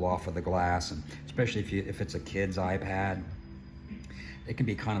pull off of the glass. And especially if it's a kid's iPad, it can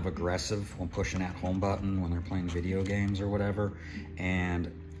be kind of aggressive when pushing that home button when they're playing video games or whatever, and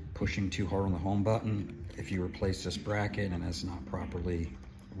pushing too hard on the home button. If you replace this bracket and it's not properly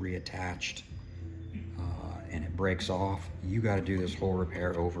reattached and it breaks off, you got to do this whole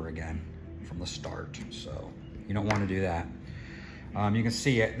repair over again from the start. So you don't want to do that. You can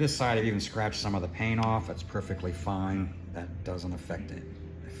see at this side I've even scratched some of the paint off. That's perfectly fine. That doesn't affect it.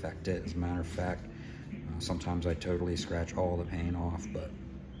 As a matter of fact, sometimes I totally scratch all the paint off, but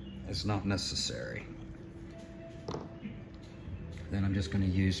it's not necessary. Then I'm just going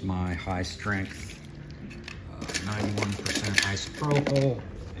to use my high strength 91% isopropyl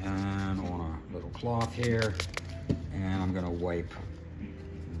and on a little cloth here, and I'm going to wipe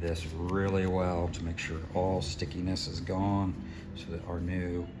this really well to make sure all stickiness is gone, so that our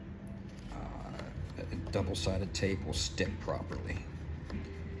new double-sided tape will stick properly.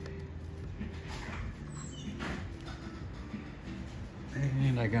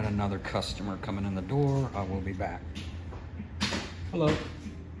 And I got another customer coming in the door. I will be back. Hello.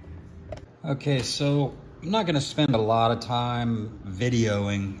 Okay, so I'm not going to spend a lot of time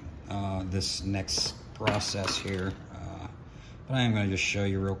videoing this next process here, but I am going to just show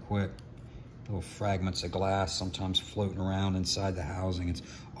you real quick. Little fragments of glass sometimes floating around inside the housing. It's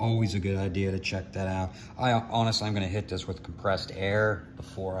always a good idea to check that out. Honestly, I'm going to hit this with compressed air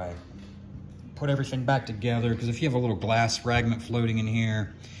before I put everything back together, because if you have a little glass fragment floating in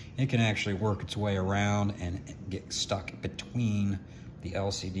here, it can actually work its way around and get stuck between the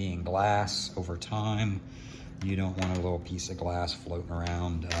LCD and glass over time. You don't want a little piece of glass floating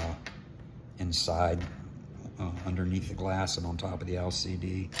around inside, underneath the glass and on top of the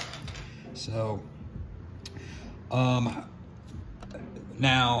LCD. So,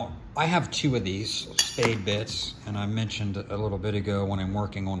 now I have two of these spade bits, and I mentioned a little bit ago when I'm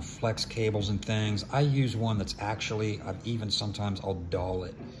working on flex cables and things, I use one that's actually, sometimes I'll dull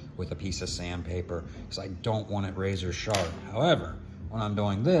it with a piece of sandpaper because I don't want it razor sharp. However, when I'm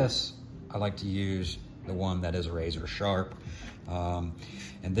doing this, I like to use the one that is razor sharp. And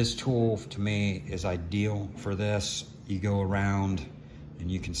this tool to me is ideal for this. You go around and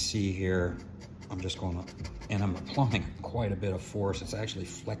you can see here, I'm applying quite a bit of force. It's actually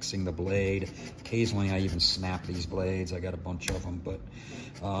flexing the blade. Occasionally I even snap these blades. I got a bunch of them, but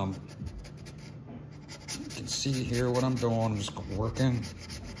you can see here what I'm doing. I'm just working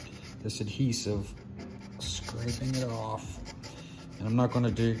this adhesive, scraping it off. And I'm not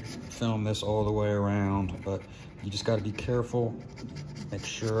going to film this all the way around, but you just got to be careful. Make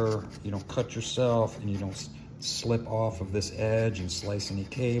sure you don't cut yourself and you don't slip off of this edge and slice any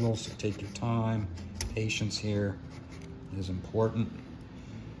cables. So take your time. Patience here is important.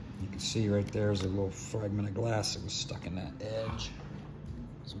 You can see right there's a little fragment of glass that was stuck in that edge.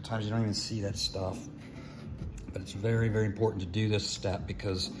 Sometimes you don't even see that stuff, but it's very, very important to do this step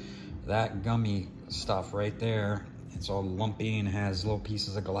because that gummy stuff right there, it's all lumpy and has little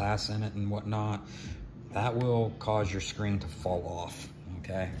pieces of glass in it and whatnot. That will cause your screen to fall off,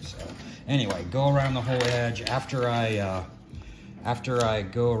 okay? So anyway, go around the whole edge. After I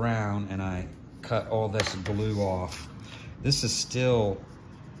go around and I cut all this glue off, this is still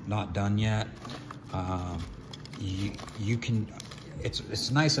not done yet. You can,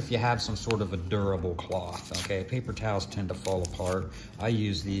 it's nice if you have some sort of a durable cloth, okay? Paper towels tend to fall apart. I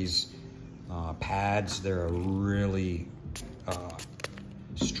use these pads. They're a really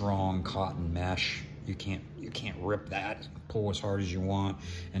strong cotton mesh. You can't rip that, pull as hard as you want,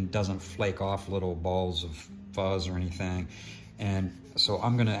 and it doesn't flake off little balls of fuzz or anything. And so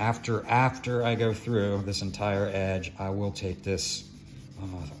I'm gonna, after I go through this entire edge, I will take this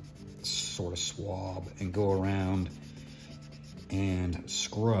sort of swab and go around and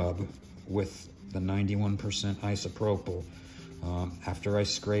scrub with the 91% isopropyl. After I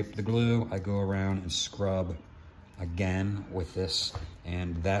scrape the glue, I go around and scrub again with this,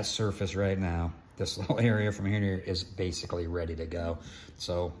 and that surface right now, this little area from here to here is basically ready to go.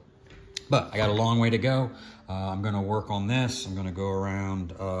 So, but I got a long way to go. I'm gonna work on this. I'm gonna go around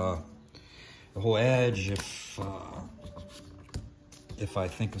the whole edge. If I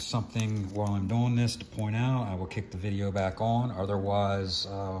think of something while I'm doing this to point out, I will kick the video back on. Otherwise,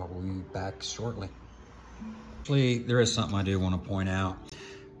 we'll be back shortly. Actually, there is something I do want to point out.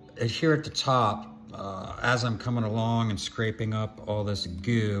 Here at the top, as I'm coming along and scraping up all this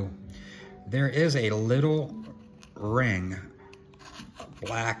goo, there is a little ring, a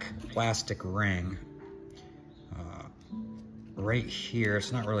black plastic ring, right here.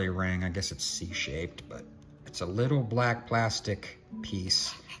 It's not really a ring, I guess it's C-shaped, but it's a little black plastic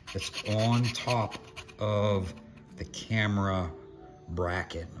piece that's on top of the camera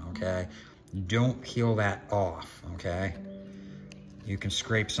bracket, okay? Don't peel that off, okay? You can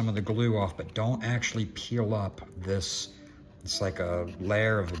scrape some of the glue off, but don't actually peel up this. It's like a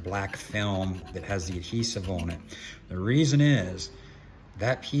layer of a black film that has the adhesive on it. The reason is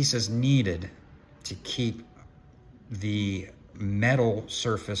that piece is needed to keep the metal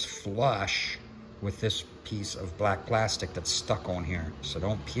surface flush with this piece of black plastic that's stuck on here. So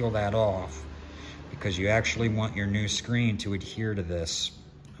don't peel that off because you actually want your new screen to adhere to this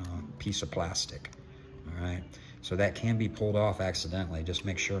piece of plastic, all right? So that can be pulled off accidentally. Just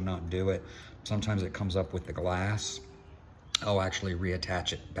make sure not do it. Sometimes it comes up with the glass. I'll actually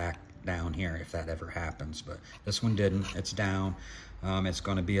reattach it back down here if that ever happens, but this one didn't. It's down. It's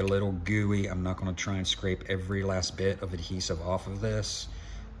gonna be a little gooey. I'm not gonna try and scrape every last bit of adhesive off of this,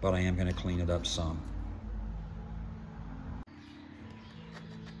 but I am gonna clean it up some.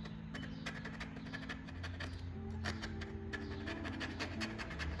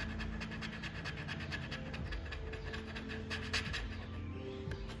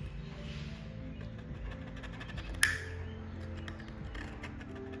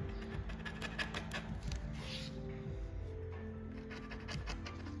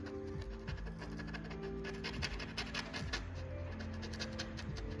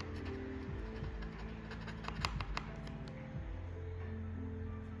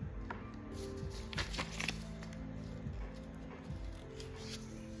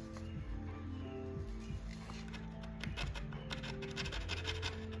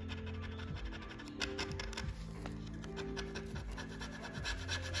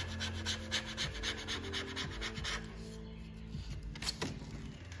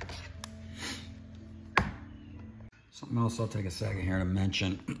 Something else I'll take a second here to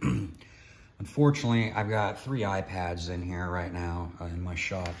mention. Unfortunately, I've got 3 iPads in here right now in my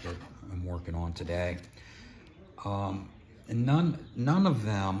shop that I'm working on today. And none of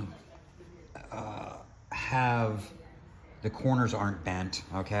them have, the corners aren't bent,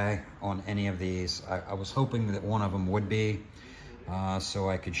 okay, on any of these. I was hoping that one of them would be, so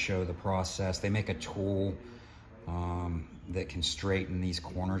I could show the process. They make a tool that can straighten these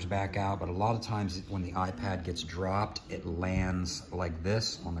corners back out, but a lot of times when the iPad gets dropped, it lands like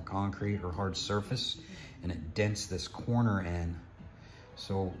this on the concrete or hard surface, and it dents this corner in.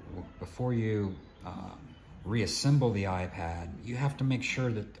 So before you reassemble the iPad, you have to make sure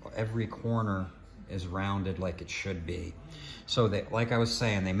that every corner is rounded like it should be. So that, like I was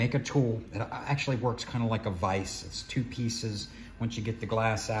saying, they make a tool that actually works kind of like a vise. It's 2 pieces. Once you get the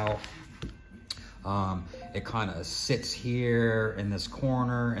glass out, it kind of sits here in this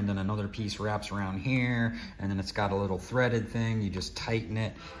corner, and then another piece wraps around here, and then it's got a little threaded thing. You just tighten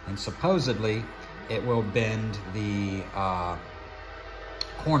it, and supposedly it will bend the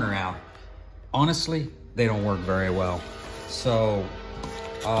corner out. Honestly, they don't work very well. So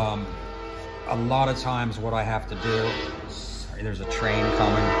a lot of times what I have to do, sorry, there's a train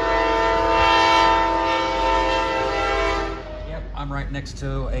coming. Yep, I'm right next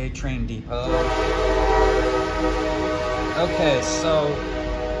to a train depot. Okay, so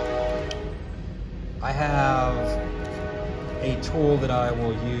I have a tool that I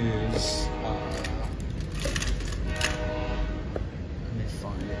will use. Let me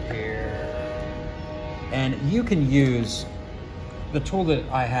find it here. And you can use the tool that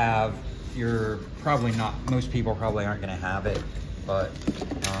I have. You're probably not, most people probably aren't going to have it, but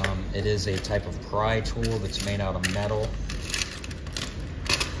it is a type of pry tool that's made out of metal.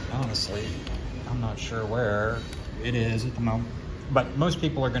 Honestly, I'm not sure where it is at the moment, but most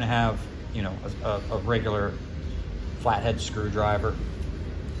people are going to have, you know, a regular flathead screwdriver.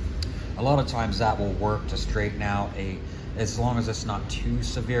 A lot of times that will work to straighten out as long as it's not too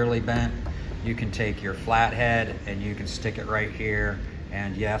severely bent. You can take your flathead and you can stick it right here.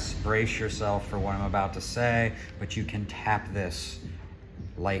 And yes, brace yourself for what I'm about to say, but you can tap this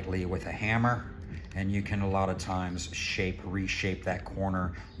lightly with a hammer, and you can a lot of times reshape that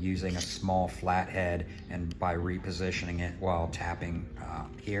corner using a small flathead and by repositioning it while tapping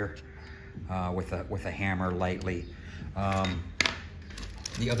here with a hammer lightly.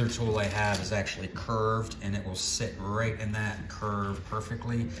 The other tool I have is actually curved, and it will sit right in that curve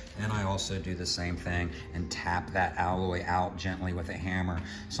perfectly. And I also do the same thing and tap that all the way out gently with a hammer.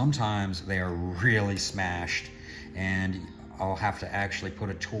 Sometimes they are really smashed, and I'll have to actually put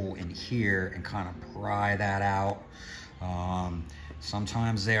a tool in here and kind of pry that out.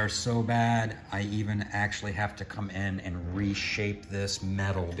 Sometimes they are so bad, I even actually have to come in and reshape this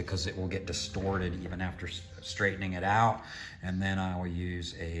metal because it will get distorted even after straightening it out. And then I will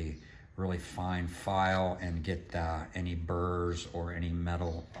use a really fine file and get any burrs or any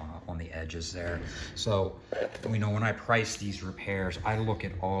metal on the edges there. So, you know, when I price these repairs, I look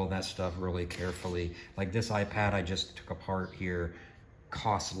at all of that stuff really carefully. Like this iPad I just took apart here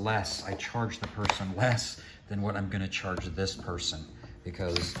costs less. I charge the person less than what I'm gonna charge this person,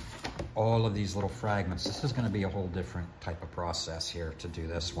 because all of these little fragments, this is gonna be a whole different type of process here to do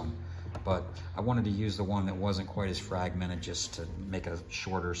this one. But I wanted to use the one that wasn't quite as fragmented just to make a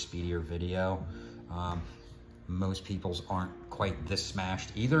shorter, speedier video. Most people's aren't quite this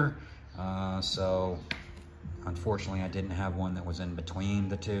smashed either. So unfortunately I didn't have one that was in between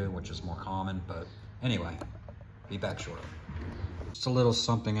the two, which is more common, but anyway, be back shortly. Just a little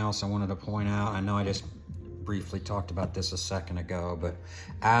something else I wanted to point out. I know I just briefly talked about this a second ago, but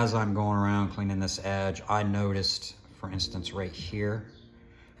as I'm going around cleaning this edge, I noticed, for instance, right here,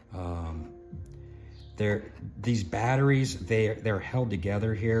 these batteries, they're held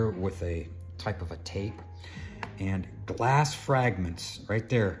together here with a type of a tape, and glass fragments right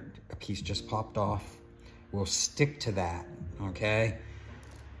there, a piece just popped off, will stick to that, okay,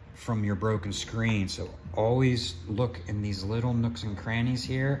 from your broken screen. So always look in these little nooks and crannies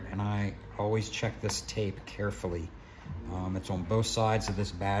here, and I always check this tape carefully. It's on both sides of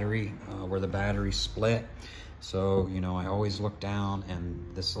this battery where the battery split. So, you know, I always look down and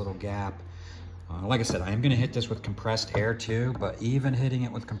this little gap. Like I said, I am gonna hit this with compressed air too, but even hitting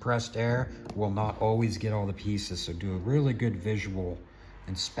it with compressed air will not always get all the pieces. So do a really good visual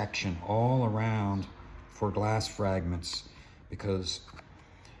inspection all around for glass fragments, because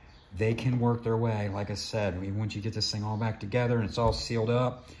they can work their way. Like I said, once you get this thing all back together and it's all sealed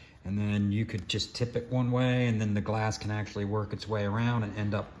up, and then you could just tip it one way, and then the glass can actually work its way around and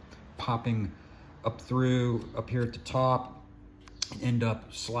end up popping up through up here at the top, end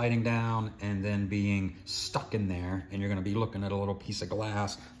up sliding down and then being stuck in there, and you're gonna be looking at a little piece of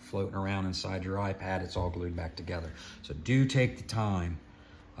glass floating around inside your iPad. It's all glued back together. So do take the time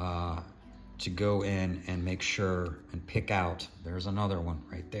to go in and make sure and pick out. There's another one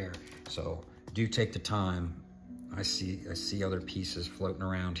right there. So do take the time. I see other pieces floating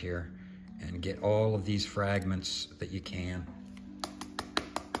around here, and get all of these fragments that you can.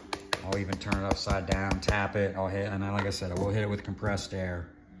 I'll even turn it upside down, tap it, I'll hit, and like I said, I will hit it with compressed air.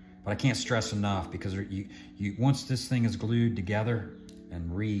 But I can't stress enough, because once this thing is glued together and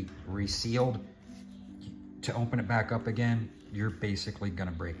resealed, to open it back up again, you're basically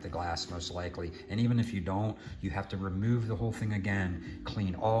gonna break the glass most likely. And even if you don't, you have to remove the whole thing again,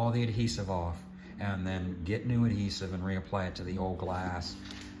 clean all the adhesive off, and then get new adhesive and reapply it to the old glass.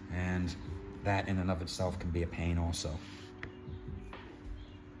 And that in and of itself can be a pain also.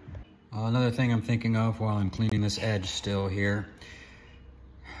 Another thing I'm thinking of while I'm cleaning this edge still here,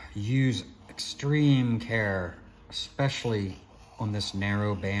 use extreme care, especially on this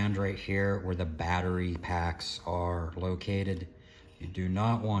narrow band right here where the battery packs are located. You do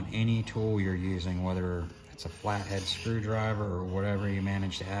not want any tool you're using, whether it's a flathead screwdriver or whatever you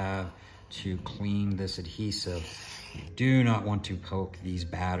manage to have, to clean this adhesive. You do not want to poke these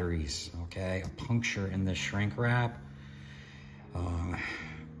batteries, okay? A puncture in the shrink wrap. I'm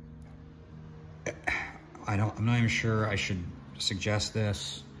not even sure I should suggest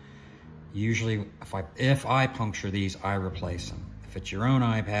this. Usually, if I puncture these, I replace them. If it's your own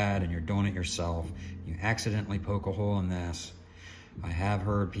iPad and you're doing it yourself, you accidentally poke a hole in this. I have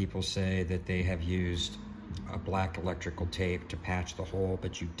heard people say that they have used a black electrical tape to patch the hole,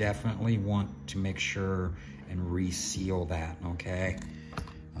 but you definitely want to make sure and reseal that, okay?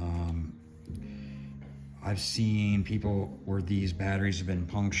 I've seen people where these batteries have been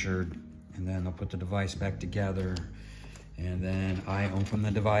punctured and then they'll put the device back together, and then I open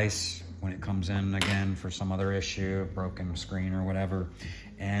the device when it comes in again for some other issue, broken screen or whatever,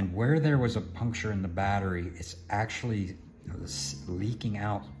 and where there was a puncture in the battery, it's actually leaking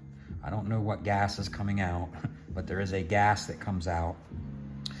out. I don't know what gas is coming out, but there is a gas that comes out.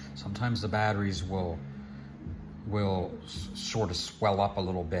 Sometimes the batteries will sort of swell up a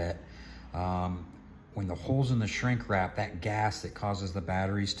little bit. When the hole's in the shrink wrap, that gas that causes the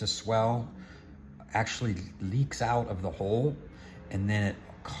batteries to swell actually leaks out of the hole, and then it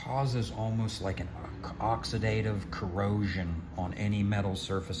causes almost like an oxidative corrosion on any metal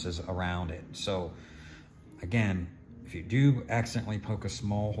surfaces around it. So again, if you do accidentally poke a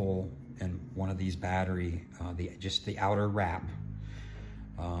small hole in one of these battery, just the outer wrap,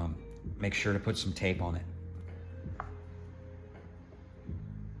 make sure to put some tape on it.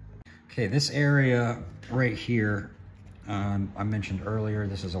 Okay, this area right here, I mentioned earlier,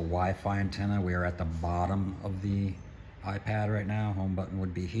 this is a Wi-Fi antenna. We are at the bottom of the iPad right now. Home button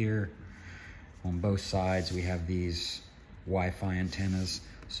would be here. On both sides, we have these Wi-Fi antennas.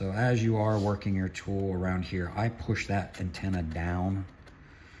 So as you are working your tool around here, I push that antenna down.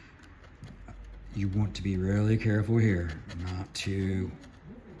 You want to be really careful here not to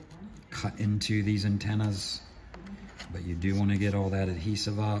cut into these antennas, but you do want to get all that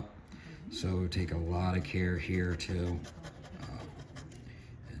adhesive up. So take a lot of care here to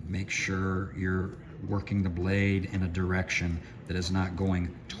make sure you're working the blade in a direction that is not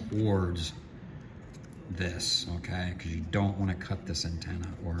going towards this, okay? Because you don't want to cut this antenna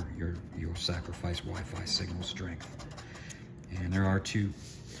or you'll sacrifice Wi-Fi signal strength. And there are two.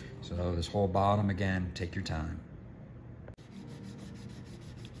 So this whole bottom, again, take your time.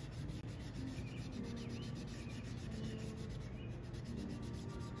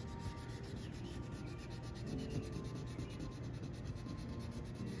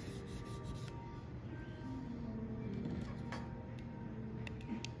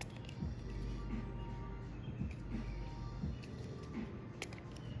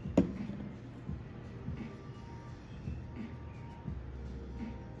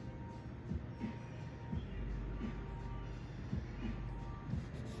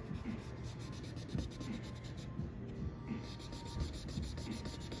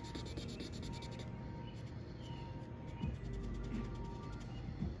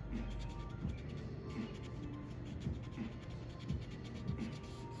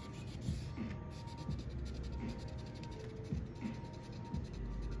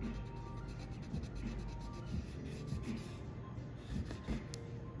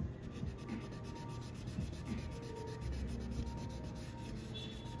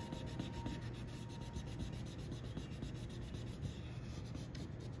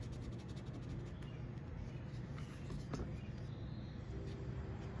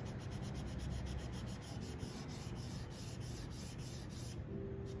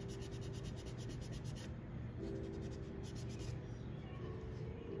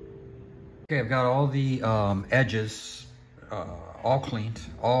 Okay, I've got all the edges all cleaned.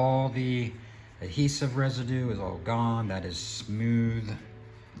 All the adhesive residue is all gone. That is smooth,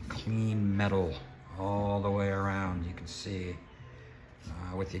 clean metal all the way around. You can see,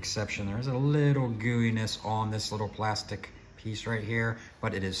 with the exception, there's a little gooiness on this little plastic piece right here,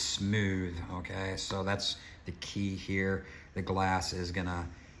 but it is smooth, okay? So that's the key here. The glass is gonna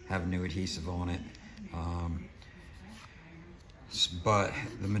have new adhesive on it. But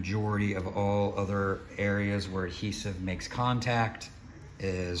the majority of all other areas where adhesive makes contact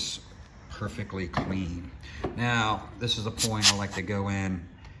is perfectly clean. Now, this is a point I like to go in,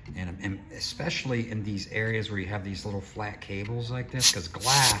 and especially in these areas where you have these little flat cables like this, because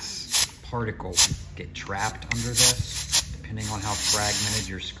glass particles get trapped under this, depending on how fragmented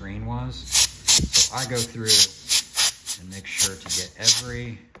your screen was. So I go through and make sure to get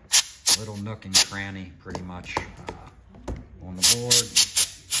every little nook and cranny pretty much on the board,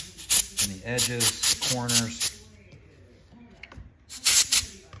 and the edges, the corners.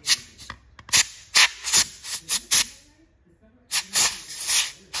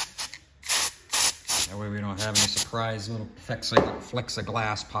 That way we don't have any surprise little flecks of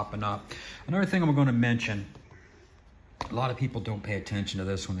glass popping up. Another thing I'm going to mention, a lot of people don't pay attention to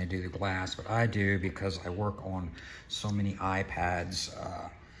this when they do the glass, but I do because I work on so many iPads.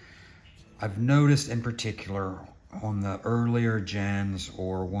 I've noticed in particular on the earlier gens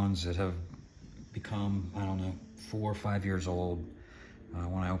or ones that have become, I don't know, 4 or 5 years old,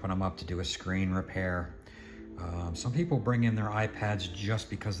 when I open them up to do a screen repair, some people bring in their iPads just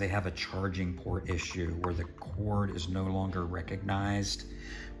because they have a charging port issue where the cord is no longer recognized,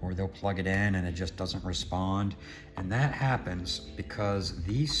 or they'll plug it in and it just doesn't respond. And that happens because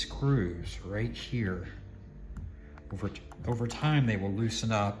these screws right here, over time they will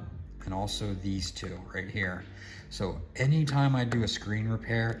loosen up, and also these two right here. So anytime I do a screen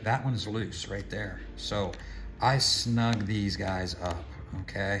repair, that one's loose right there. So I snug these guys up,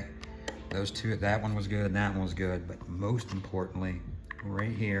 okay? Those two, that one was good and that one was good, but most importantly,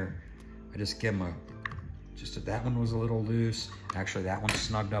 right here, I just give them that one was a little loose. Actually, that one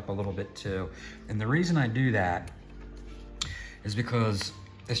snugged up a little bit too. And the reason I do that is because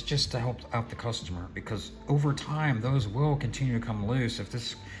it's just to help out the customer, because over time, those will continue to come loose. If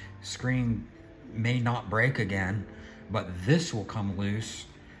this screen may not break again, but this will come loose.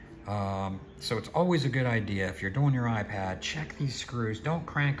 So it's always a good idea, if you're doing your iPad, check these screws. Don't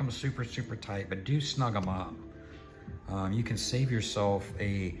crank them super, super tight, but do snug them up. You can save yourself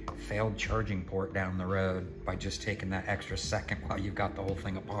a failed charging port down the road by just taking that extra second while you've got the whole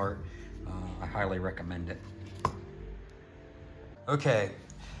thing apart. I highly recommend it. Okay,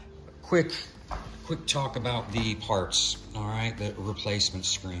 quick talk about the parts, all right, the replacement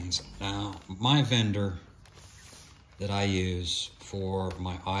screens. Now, my vendor that I use for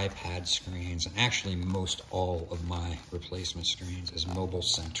my iPad screens, and actually most all of my replacement screens, is Mobile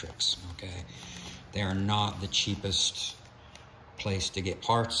Centrics, okay? They are not the cheapest place to get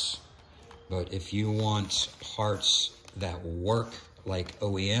parts, but if you want parts that work like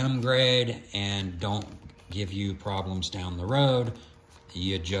OEM grade and don't give you problems down the road,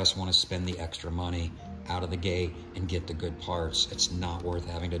 you just want to spend the extra money out of the gate and get the good parts. It's not worth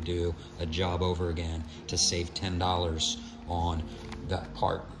having to do a job over again to save $10 on that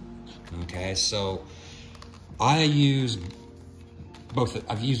part. Okay, so I've used both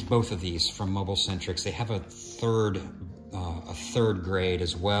of these from Mobile Centrics. They have a third grade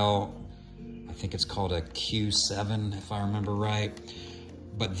as well. I think it's called a Q7 if I remember right.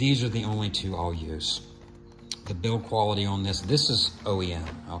 But these are the only two I'll use. The build quality on this is OEM,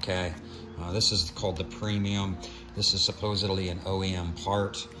 okay? This is called the premium. This is supposedly an OEM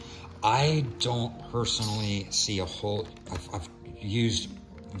part. I don't personally see a whole, I've used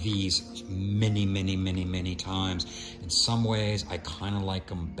these many times. In some ways, I kind of like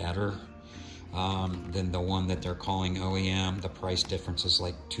them better than the one that they're calling OEM. The price difference is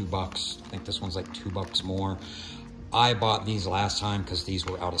like $2. I think this one's like $2 more. I bought these last time because these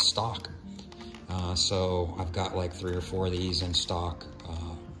were out of stock. So I've got like 3 or 4 of these in stock.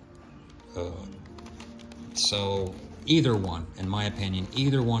 So either one, in my opinion,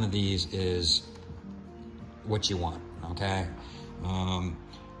 either one of these is what you want, okay?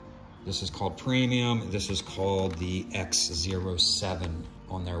 This is called premium. This is called the X07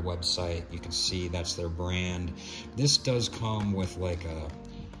 on their website. You can see that's their brand. This does come with like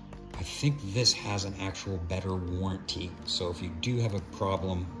I think this has an actual better warranty. So if you do have a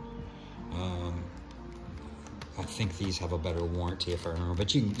problem, I think these have a better warranty if I remember,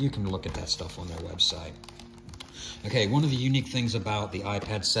 but you can look at that stuff on their website. Okay, one of the unique things about the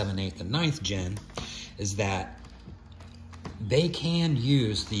iPad 7, 8th, and 9th gen is that they can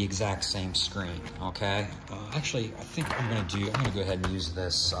use the exact same screen, okay? Actually, I think I'm gonna go ahead and use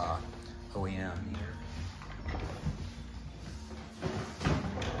this OEM here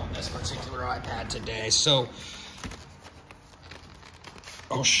on this particular iPad today. So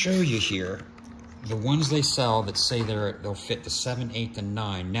I'll show you here the ones they sell that say they'll fit the 7, 8, and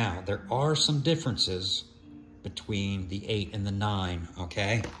 9. Now, there are some differences between the 8 and the 9,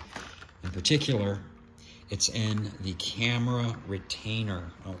 okay? In particular, it's in the camera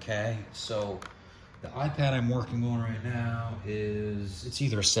retainer, okay? So the iPad I'm working on right now it's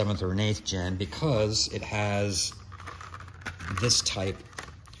either a 7th or an 8th gen because it has this type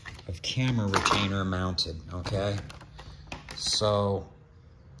of camera retainer mounted, okay? So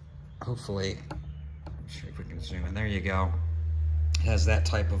hopefully, see if we can zoom in. There you go. It has that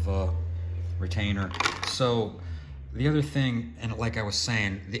type of retainer. So the other thing, and like I was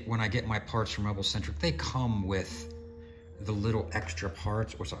saying, when I get my parts from Mobile Centric, they come with the little extra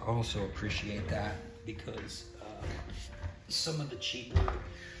parts, which I also appreciate that because some of the cheaper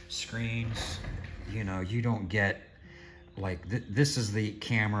screens, you know, you don't get like this is the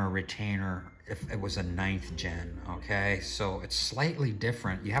camera retainer if it was a 9th gen, okay? So it's slightly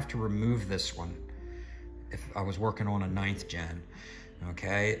different. You have to remove this one if I was working on a 9th gen,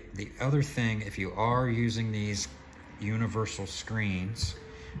 okay? The other thing, if you are using these universal screens,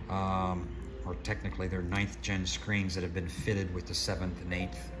 or technically they're 9th gen screens that have been fitted with the 7th and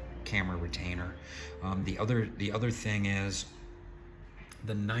 8th camera retainer. The other thing is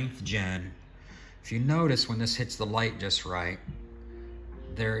the 9th gen, if you notice when this hits the light just right,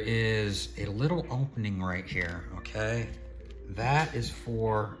 there is a little opening right here, okay? That is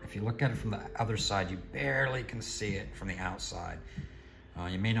for, if you look at it from the other side, you barely can see it from the outside.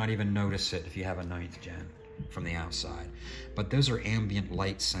 You may not even notice it if you have a 9th gen from the outside. But those are ambient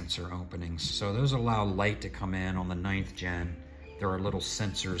light sensor openings. So those allow light to come in on the 9th gen. There are little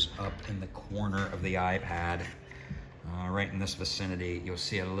sensors up in the corner of the iPad, right in this vicinity. You'll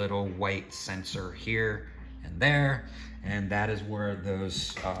see a little white sensor here and there, and that is where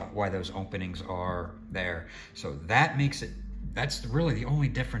those, why those openings are there. So that makes it, that's really the only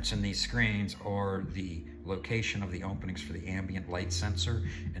difference in these screens, are the location of the openings for the ambient light sensor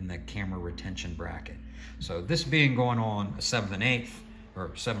and the camera retention bracket. So this being going on a 7th and 8th,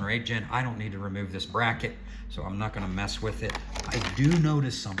 or 7 or 8 gen, I don't need to remove this bracket, so I'm not gonna mess with it. I do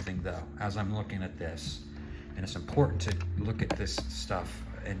notice something though, as I'm looking at this, and it's important to look at this stuff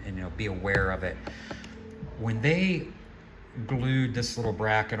and you know, be aware of it. When they glued this little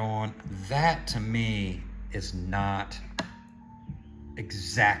bracket on, that to me is not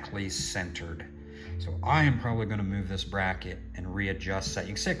exactly centered. So I am probably gonna move this bracket and readjust that.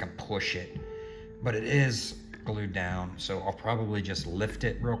 You can see I can push it, but it is glued down. So I'll probably just lift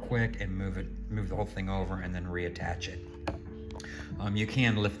it real quick and move the whole thing over and then reattach it. You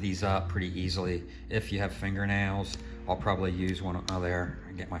can lift these up pretty easily. If you have fingernails, I'll probably use one, oh there,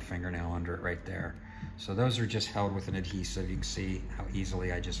 I get my fingernail under it right there. So those are just held with an adhesive. You can see how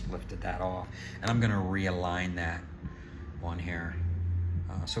easily I just lifted that off. And I'm gonna realign that one here.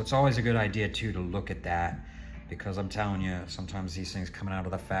 So it's always a good idea too to look at that, because I'm telling you, sometimes these things coming out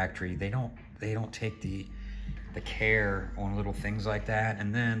of the factory, they don't take the care on little things like that.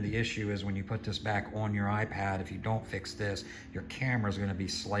 And then the issue is when you put this back on your iPad, if you don't fix this, your camera is going to be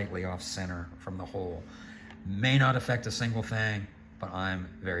slightly off center from the hole. May not affect a single thing, but I'm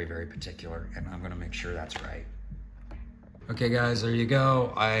very, very particular, and I'm going to make sure that's right. Okay guys, there you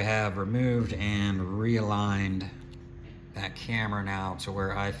go. I have removed and realigned that camera now to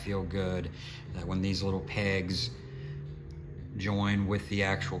where I feel good that when these little pegs join with the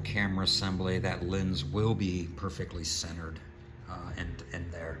actual camera assembly, that lens will be perfectly centered and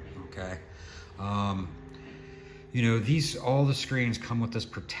there, okay? You know, all the screens come with this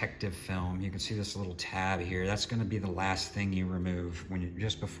protective film. You can see this little tab here. That's gonna be the last thing you remove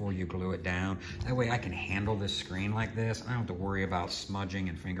just before you glue it down. That way I can handle this screen like this. I don't have to worry about smudging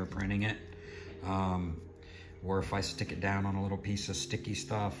and fingerprinting it. Or if I stick it down on a little piece of sticky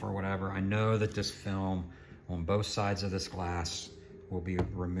stuff or whatever, I know that this film on both sides of this glass will be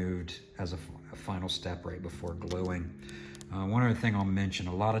removed as a final step right before gluing. One other thing I'll mention,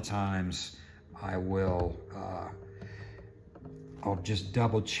 a lot of times I'll just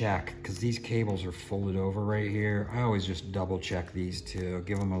double check, because these cables are folded over right here. I always just double check these two,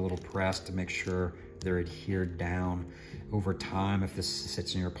 give them a little press to make sure they're adhered down. Over time, if this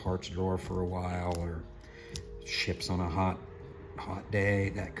sits in your parts drawer for a while or ships on a hot day,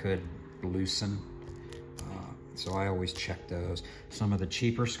 that could loosen. So I always check those. Some of the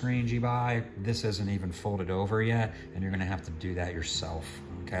cheaper screens you buy, this isn't even folded over yet, and you're gonna have to do that yourself,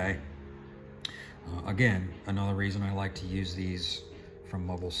 okay? Again, another reason I like to use these from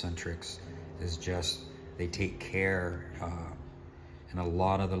Mobile Centrics is just they take care in a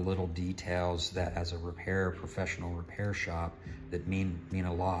lot of the little details that as a professional repair shop, that mean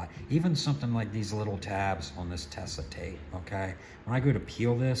a lot. Even something like these little tabs on this Tessa tape, okay? When I go to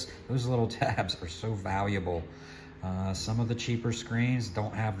peel this, those little tabs are so valuable. Some of the cheaper screens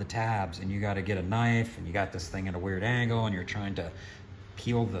don't have the tabs, and you gotta get a knife, and you got this thing at a weird angle, and you're trying to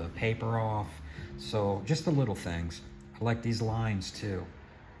peel the paper off. So just the little things. I like these lines too.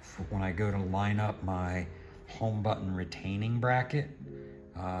 When I go to line up my home button retaining bracket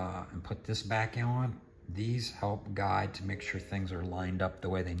and put this back on, these help guide to make sure things are lined up the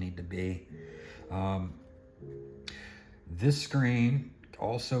way they need to be. This screen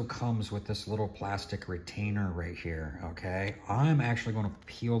also comes with this little plastic retainer right here, okay? I'm actually gonna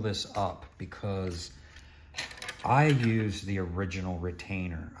peel this up because I use the original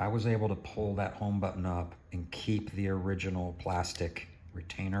retainer. I was able to pull that home button up and keep the original plastic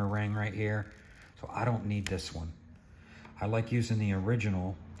retainer ring right here. So I don't need this one. I like using the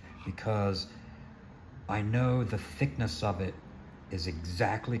original because I know the thickness of it is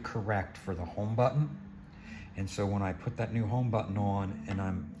exactly correct for the home button. And so when I put that new home button on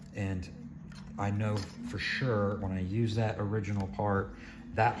and I know for sure when I use that original part,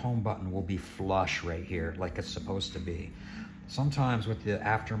 that home button will be flush right here like it's supposed to be. Sometimes with the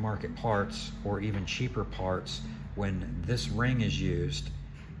aftermarket parts or even cheaper parts, when this ring is used,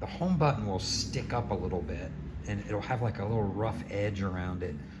 the home button will stick up a little bit and it'll have like a little rough edge around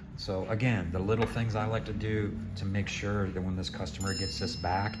it. So again, the little things I like to do to make sure that when this customer gets this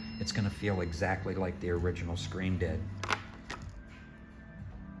back, it's gonna feel exactly like the original screen did.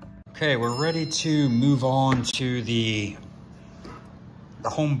 Okay, we're ready to move on to the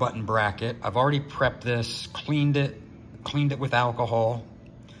home button bracket. I've already prepped this, cleaned it with alcohol,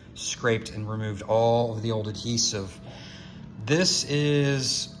 scraped and removed all of the old adhesive. This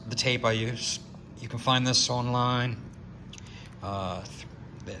is the tape I use. You can find this online.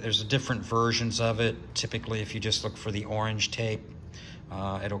 There's different versions of it. Typically, if you just look for the orange tape,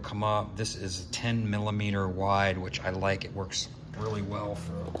 it'll come up. This is 10 millimeter wide, which I like. It works really well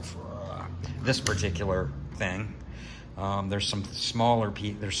for this particular thing. There's some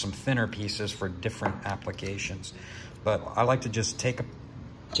thinner pieces for different applications, but I like to just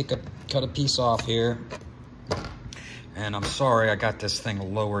cut a piece off here. And I'm sorry, I got this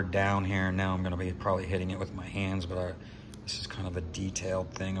thing lowered down here, and now I'm gonna be probably hitting it with my hands, but this is kind of a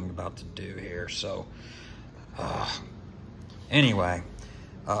detailed thing I'm about to do here. So anyway,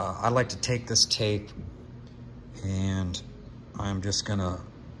 I like to take this tape and I'm just gonna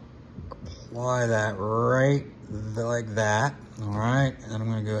apply that right like that. All right, and I'm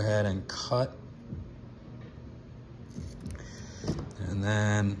gonna go ahead and cut. And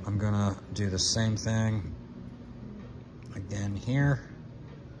then I'm gonna do the same thing again here.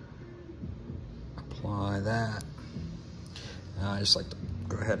 Apply that. I just like to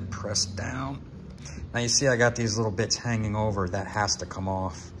go ahead and press down. Now you see I got these little bits hanging over. That has to come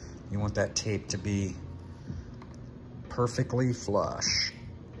off. You want that tape to be perfectly flush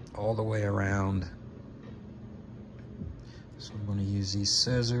all the way around. So I'm going to use these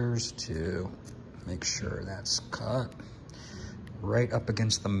scissors to make sure that's cut right up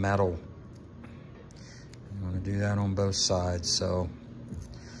against the metal. I'm going to do that on both sides. So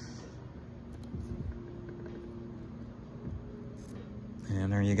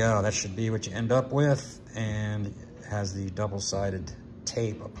and there you go. That should be what you end up with, and it has the double-sided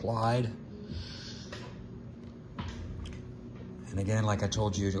tape applied. And again, like I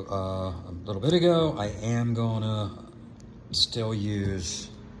told you a little bit ago, I am gonna still use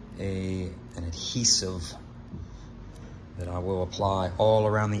an adhesive that I will apply all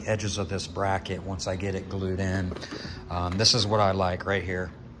around the edges of this bracket once I get it glued in. This is what I like right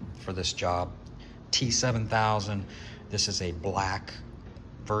here for this job. T7000, this is a black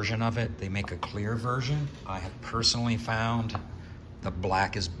version of it. They make a clear version. I have personally found the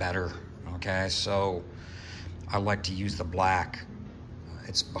black is better, okay? So I like to use the black.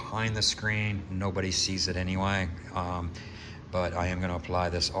 It's behind the screen, nobody sees it anyway. But I am gonna apply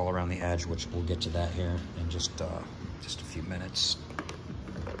this all around the edge, which we'll get to that here in just a few minutes.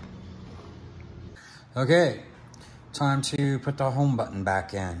 Okay, time to put the home button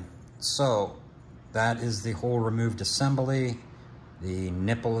back in. So that is the whole removed assembly. The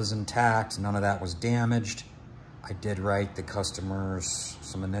nipple is intact, none of that was damaged. I did write the customers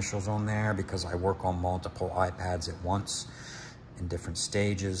some initials on there because I work on multiple iPads at once in different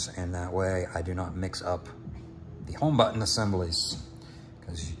stages, and that way I do not mix up the home button assemblies,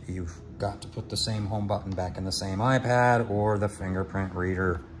 because you've got to put the same home button back in the same iPad, or the fingerprint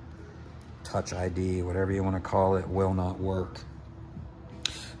reader, Touch ID, whatever you want to call it, will not work.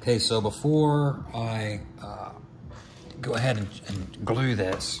 Okay, so before I go ahead and glue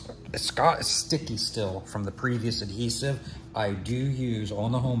this, it's sticky still from the previous adhesive. I do use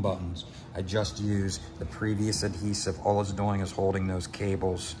on the home buttons, I just use the previous adhesive. All it's doing is holding those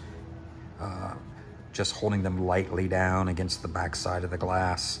cables, just holding them lightly down against the back side of the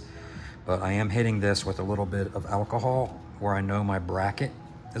glass. But I am hitting this with a little bit of alcohol where I know my bracket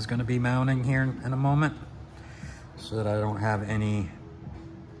is going to be mounting here in a moment, so that I don't have any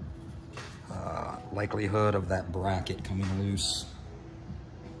likelihood of that bracket coming loose.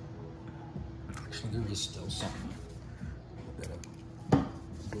 Actually, there is still something, a bit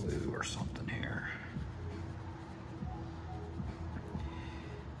of glue or something here.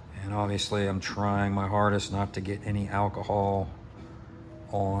 And obviously I'm trying my hardest not to get any alcohol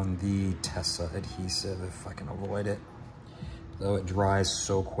on the Tessa adhesive if I can avoid it. Though it dries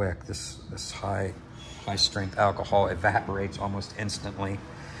so quick, this high strength alcohol evaporates almost instantly.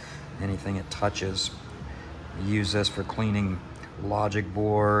 Anything it touches. I use this for cleaning logic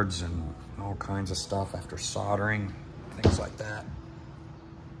boards and all kinds of stuff after soldering, things like that.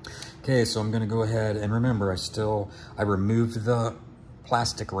 Okay, so I'm gonna go ahead and remember, I removed the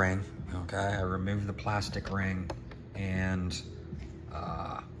plastic ring, okay? I removed the plastic ring and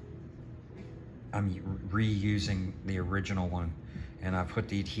I'm reusing the original one. And I put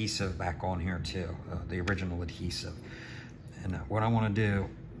the adhesive back on here too, the original adhesive. And what I wanna do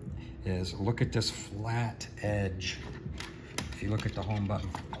is look at this flat edge. If you look at the home button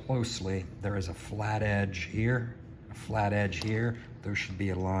closely, there is a flat edge here, a flat edge here. Those should be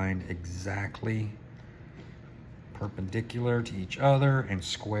aligned exactly perpendicular to each other and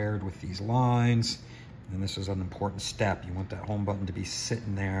squared with these lines. And this is an important step. You want that home button to be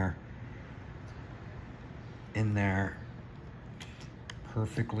sitting there, in there,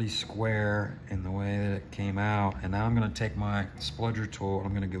 perfectly square in the way that it came out. And now I'm gonna take my spludger tool and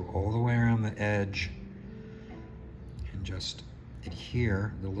I'm gonna go all the way around the edge and just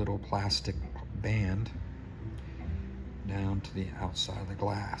adhere the little plastic band down to the outside of the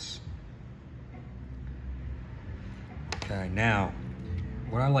glass. Okay, now,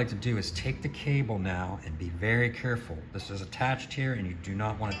 what I like to do is take the cable now and be very careful. This is attached here and you do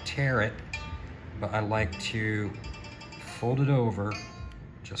not want to tear it, but I like to fold it over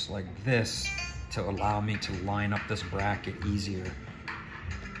just like this to allow me to line up this bracket easier.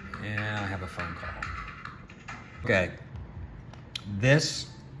 And I have a phone call. Okay, this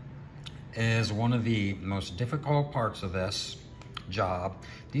is one of the most difficult parts of this job.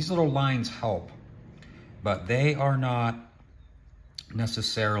 These little lines help, but they are not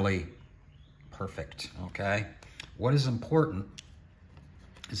necessarily perfect, okay? What is important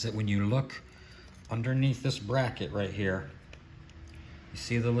is that when you look underneath this bracket right here, you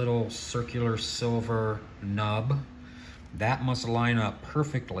see the little circular silver nub? That must line up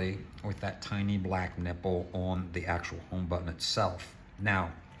perfectly with that tiny black nipple on the actual home button itself.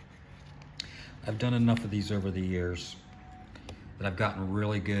 Now, I've done enough of these over the years that I've gotten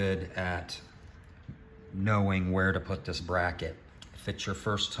really good at knowing where to put this bracket. If it's your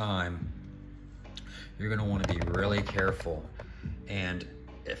first time, you're gonna wanna be really careful. And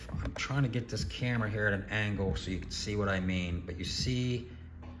if I'm trying to get this camera here at an angle so you can see what I mean, but you see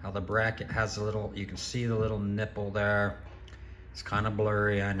how the bracket has a little, you can see the little nipple there. It's kind of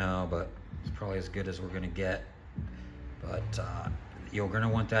blurry, I know, but it's probably as good as we're gonna get. But you're gonna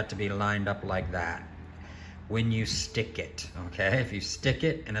want that to be lined up like that when you stick it, okay? If you stick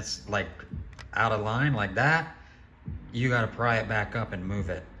it and it's like out of line like that, you gotta pry it back up and move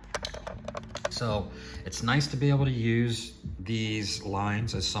it. So it's nice to be able to use these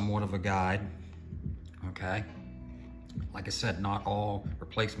lines as somewhat of a guide, okay? Like I said, not all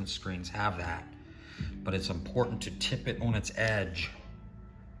replacement screens have that, but it's important to tip it on its edge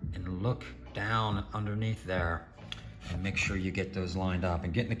and look down underneath there and make sure you get those lined up.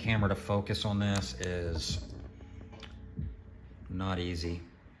 And getting the camera to focus on this is not easy.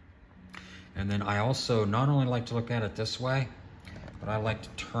 And then I also not only like to look at it this way, but I like to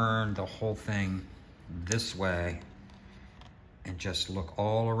turn the whole thing this way and just look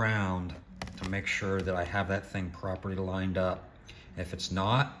all around to make sure that I have that thing properly lined up. If it's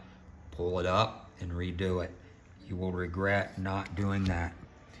not, pull it up and redo it. You will regret not doing that.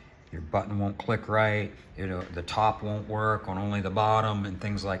 Your button won't click right, the top won't work on only the bottom and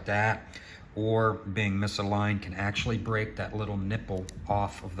things like that. Or being misaligned can actually break that little nipple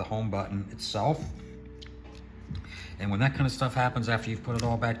off of the home button itself. And when that kind of stuff happens after you've put it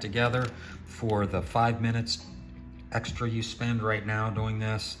all back together, for the 5 minutes extra you spend right now doing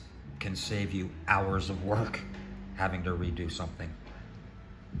this, can save you hours of work having to redo something.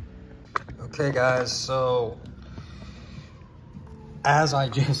 Okay guys, so as I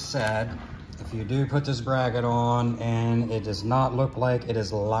just said, if you do put this bracket on and it does not look like it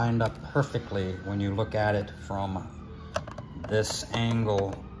is lined up perfectly when you look at it from this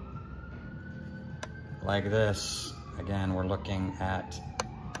angle, like this, again, we're looking at,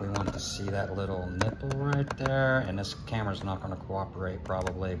 we want to see that little nipple right there, and this camera's not going to cooperate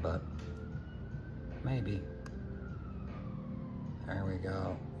probably, but maybe. There we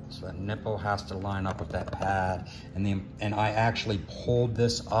go. So that nipple has to line up with that pad. And I actually pulled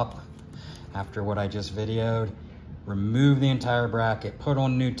this up after what I just videoed, removed the entire bracket, put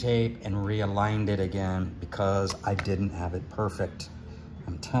on new tape, and realigned it again because I didn't have it perfect.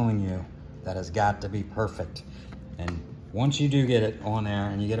 I'm telling you, that has got to be perfect. And once you do get it on there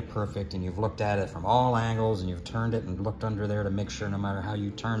and you get it perfect and you've looked at it from all angles and you've turned it and looked under there to make sure no matter how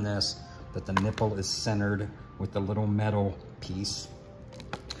you turn this, that the nipple is centered with the little metal piece,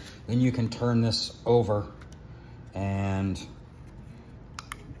 then you can turn this over and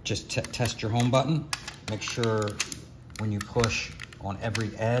just test your home button. Make sure when you push on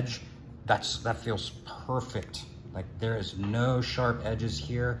every edge, that feels perfect. Like there is no sharp edges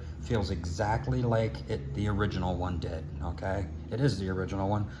here. Feels exactly like the original one did, okay? It is the original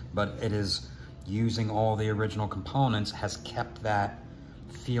one, but it is using all the original components, has kept that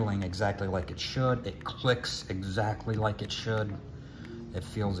feeling exactly like it should. It clicks exactly like it should. It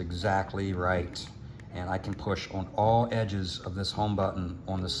feels exactly right. And I can push on all edges of this home button,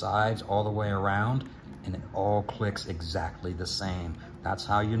 on the sides, all the way around, and it all clicks exactly the same. That's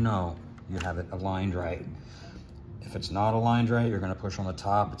how you know you have it aligned right. If it's not aligned right, you're gonna push on the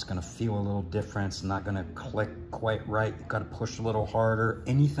top, it's gonna feel a little different, it's not gonna click quite right, you've gotta push a little harder.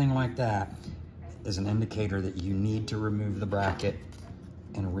 Anything like that is an indicator that you need to remove the bracket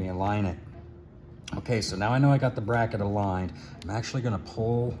and realign it. Okay, so now I know I got the bracket aligned. I'm actually gonna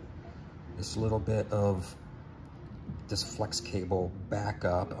pull this little bit of this flex cable back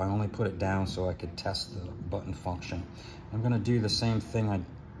up. I only put it down so I could test the button function. I'm gonna do the same thing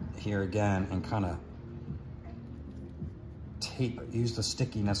here again and kind of use the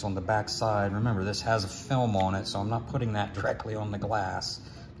stickiness on the back side. Remember, this has a film on it, so I'm not putting that directly on the glass.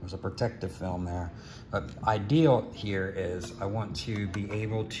 There's a protective film there. But ideal here is I want to be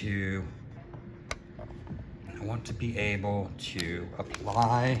able to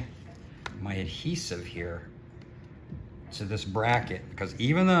apply my adhesive here to this bracket, because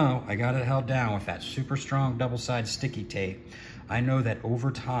even though I got it held down with that super strong double-sided sticky tape, I know that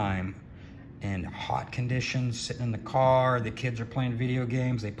over time, in hot conditions, sitting in the car, the kids are playing video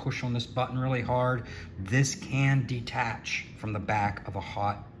games, they push on this button really hard, this can detach from the back of a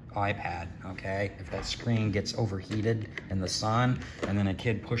hot iPad, okay? If that screen gets overheated in the sun and then a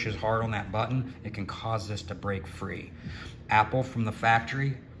kid pushes hard on that button, it can cause this to break free. Apple from the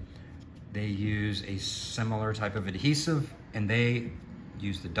factory, they use a similar type of adhesive, and they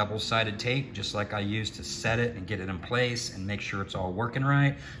use the double-sided tape, just like I used to set it and get it in place and make sure it's all working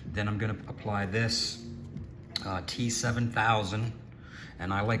right. Then I'm gonna apply this T7000,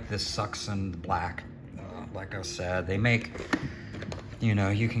 and I like this Suction Black. Like I said, they make, you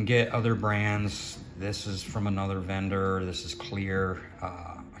know, you can get other brands. This is from another vendor. This is clear.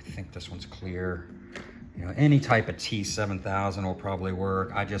 I think this one's clear. You know, any type of T7000 will probably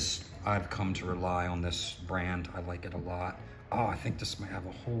work. I've come to rely on this brand. I like it a lot. Oh, I think this might have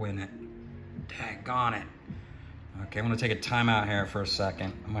a hole in it. Daggone it. Okay, I'm gonna take a timeout here for a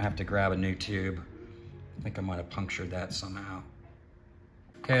second. I'm gonna have to grab a new tube. I think I might have punctured that somehow.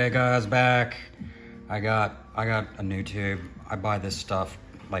 Okay, guys, back. I got a new tube. I buy this stuff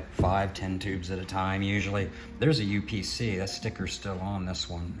like 5-10 tubes at a time usually. There's a UPC, that sticker's still on this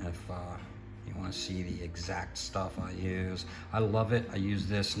one if you want to see the exact stuff I use. I love it. I use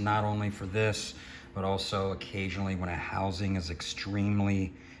this not only for this, but also occasionally when a housing is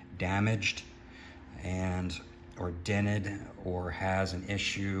extremely damaged or dented or has an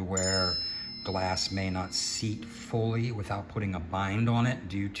issue where glass may not seat fully without putting a bind on it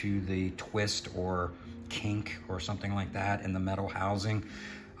due to the twist or kink or something like that in the metal housing.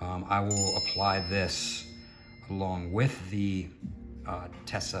 I will apply this along with the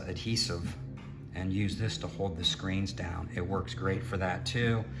Tessa adhesive and use this to hold the screens down. It works great for that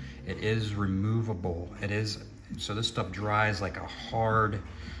too. It is removable. So this stuff dries like a hard,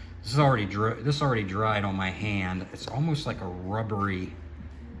 this already dried on my hand. It's almost like a rubbery,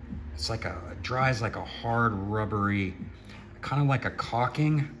 it dries like a hard rubbery, kind of like a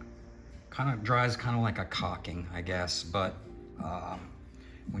caulking, dries kind of like a caulking, I guess. But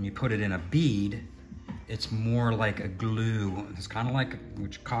when you put it in a bead, it's more like a glue. It's kind of like,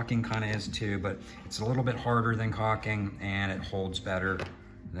 which caulking kind of is too, but it's a little bit harder than caulking and it holds better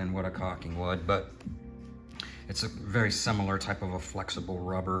than what a caulking would, but it's a very similar type of a flexible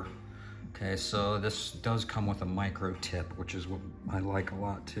rubber. Okay, so this does come with a micro tip, which is what I like a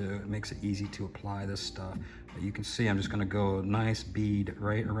lot too. It makes it easy to apply this stuff. But you can see I'm just gonna go a nice bead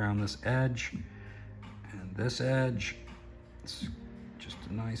right around this edge and this edge. It's just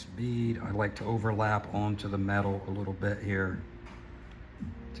a nice bead. I like to overlap onto the metal a little bit here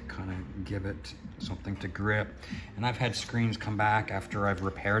to kind of give it something to grip. And I've had screens come back after I've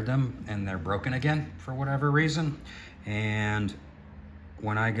repaired them and they're broken again for whatever reason. And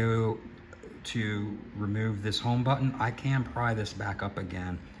when I go to remove this home button, I can pry this back up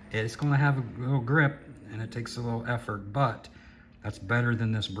again. It's gonna have a little grip and it takes a little effort, but that's better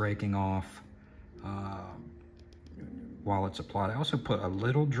than this breaking off while it's applied. I also put a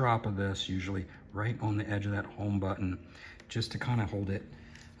little drop of this usually right on the edge of that home button just to kind of hold it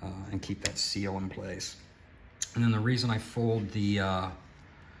and keep that seal in place. And then the reason I fold this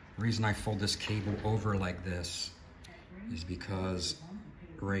cable over like this is because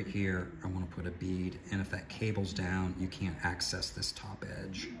right here, I want to put a bead, and if that cable's down, you can't access this top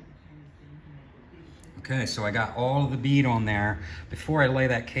edge. Okay, so I got all of the bead on there. Before I lay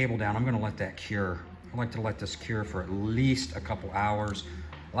that cable down, I'm going to let that cure. I like to let this cure for at least a couple hours.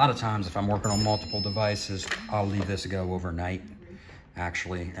 A lot of times, if I'm working on multiple devices, I'll leave this go overnight,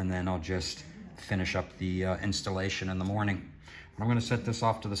 actually, and then I'll just finish up the installation in the morning. I'm going to set this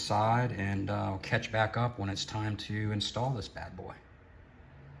off to the side, and I'll catch back up when it's time to install this bad boy.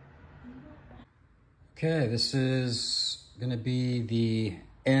 Okay, this is going to be the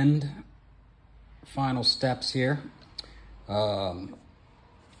final steps here. I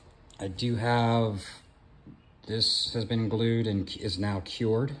do have, this has been glued and is now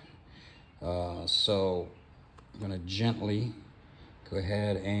cured. So I'm going to gently go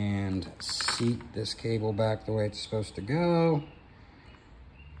ahead and seat this cable back the way it's supposed to go.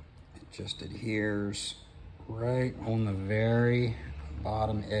 It just adheres right on the very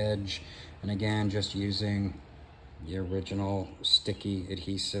bottom edge. And again, just using the original sticky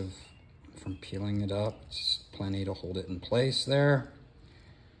adhesive from peeling it up. It's plenty to hold it in place there.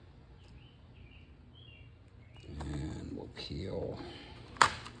 And we'll peel.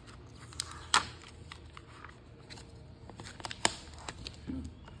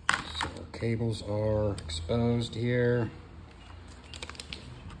 So our cables are exposed here.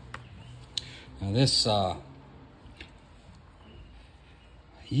 Now this,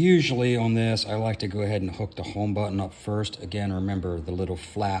 usually on this, I like to go ahead and hook the home button up first. Again, remember the little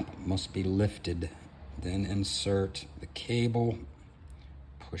flap must be lifted. Then insert the cable,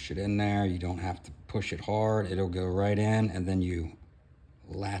 push it in there. You don't have to push it hard. It'll go right in, and then you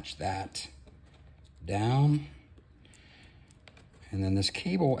latch that down. And then this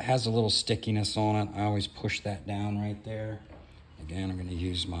cable has a little stickiness on it. I always push that down right there. Again, I'm gonna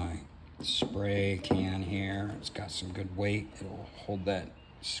use my spray can here. It's got some good weight. It'll hold that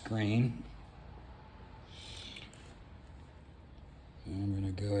screen. And I'm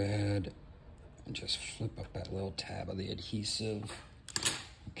gonna go ahead and just flip up that little tab of the adhesive.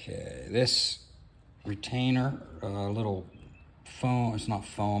 Okay, this retainer, little foam, it's not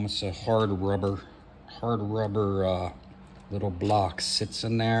foam, it's a hard rubber little block sits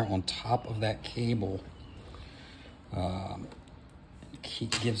in there on top of that cable.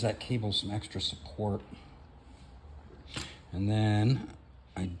 Gives that cable some extra support. And then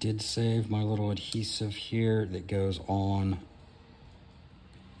I did save my little adhesive here that goes on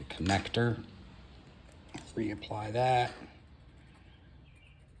the connector. Reapply that.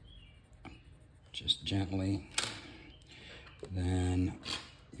 Just gently. Then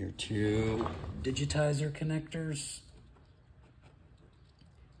your two digitizer connectors.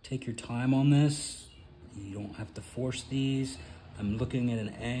 Take your time on this. You don't have to force these. I'm looking at an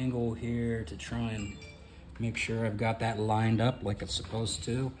angle here to try and make sure I've got that lined up like it's supposed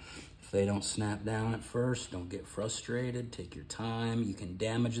to. If they don't snap down at first, don't get frustrated. Take your time. You can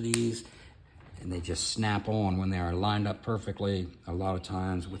damage these, and they just snap on when they are lined up perfectly. A lot of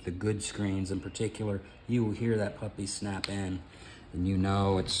times with the good screens in particular, you will hear that puppy snap in, and you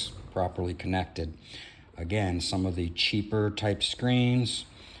know it's properly connected. Again, some of the cheaper type screens,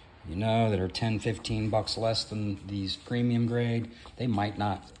 you know, that are 10, 15 bucks less than these premium grade, they might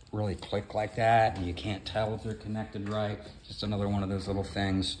not really click like that, and you can't tell if they're connected right. Just another one of those little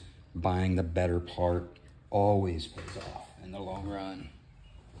things. Buying the better part always pays off in the long run.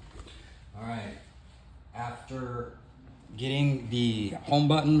 All right, after getting the home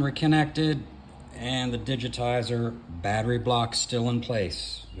button reconnected and the digitizer, battery block still in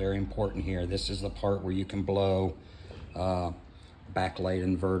place. Very important here. This is the part where you can blow backlight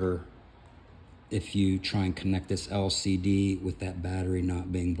inverter if you try and connect this LCD with that battery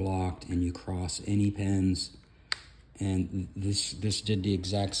not being blocked and you cross any pins. And this did the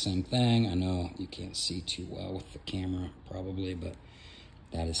exact same thing. I know you can't see too well with the camera probably, but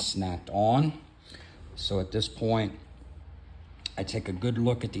that is snapped on. So at this point, I take a good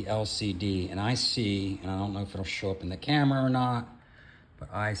look at the LCD and I see, and I don't know if it'll show up in the camera or not,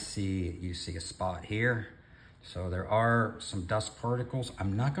 but I see, you see a spot here. So there are some dust particles.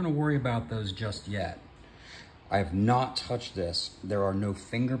 I'm not gonna worry about those just yet. I have not touched this. There are no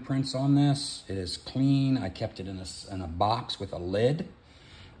fingerprints on this. It is clean. I kept it in a box with a lid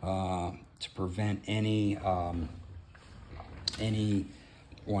to prevent anyone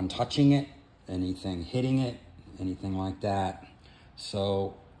touching it, anything hitting it, anything like that.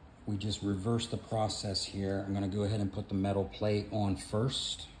 So we just reverse the process here. I'm gonna go ahead and put the metal plate on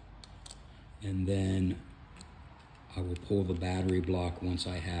first, and then I will pull the battery block once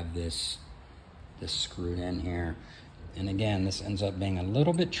I have this screwed in here. And again, this ends up being a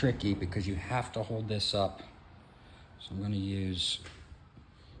little bit tricky because you have to hold this up. So I'm going to use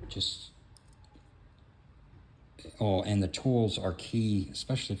Oh, and the tools are key,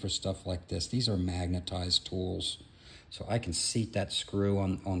 especially for stuff like this. These are magnetized tools. So I can seat that screw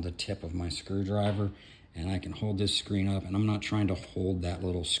on the tip of my screwdriver, and I can hold this screen up, and I'm not trying to hold that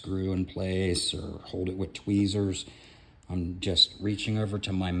little screw in place or hold it with tweezers. I'm just reaching over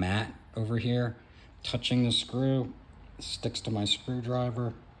to my mat over here, touching the screw, sticks to my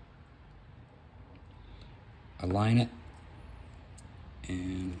screwdriver, align it,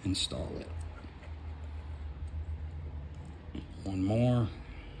 and install it. One more,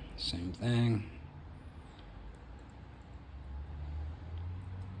 same thing.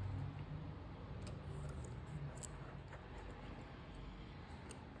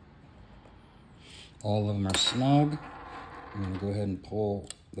 All of them are snug. I'm going to go ahead and pull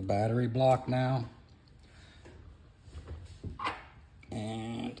the battery block now.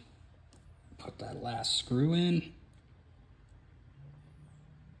 And put that last screw in.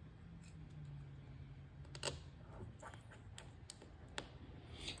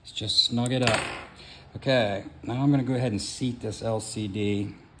 Let's just snug it up. Okay, now I'm going to go ahead and seat this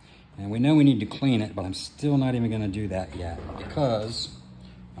LCD. And we know we need to clean it, but I'm still not even going to do that yet because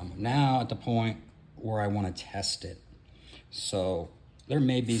I'm now at the point where I want to test it. So there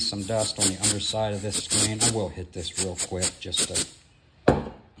may be some dust on the underside of this screen. I will hit this real quick just to,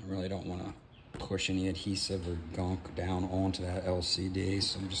 I really don't want to push any adhesive or gunk down onto that LCD.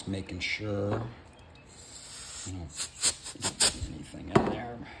 So I'm just making sure I don't get anything in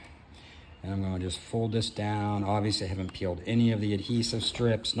there. And I'm going to just fold this down. Obviously I haven't peeled any of the adhesive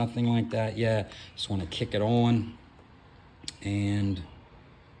strips, nothing like that yet. Just want to kick it on, and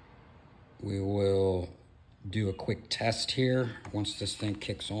we will do a quick test here once this thing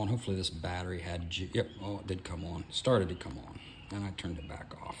kicks on. Hopefully this battery had, yep, oh, it did come on. Started to come on, and I turned it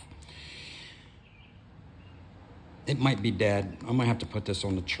back off. It might be dead. I might have to put this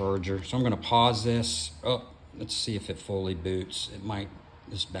on the charger. So I'm going to pause this. Oh, let's see if it fully boots. It might,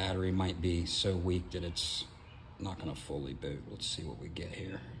 this battery might be so weak that it's not going to fully boot. Let's see what we get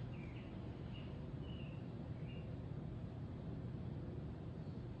here.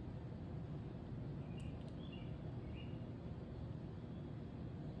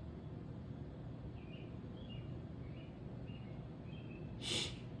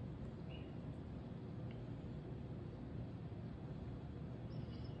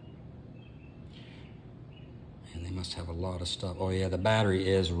 And they must have a lot of stuff. Oh yeah, the battery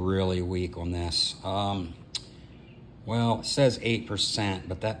is really weak on this. Well, it says 8%,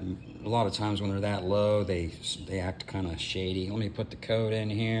 but that a lot of times when they're that low, they act kind of shady. Let me put the code in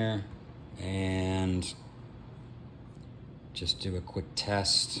here and just do a quick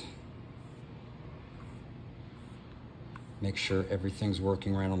test. Make sure everything's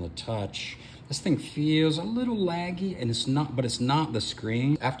working right on the touch. This thing feels a little laggy, and it's not, but it's not the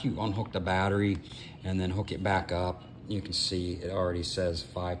screen. After you unhook the battery and then hook it back up, you can see it already says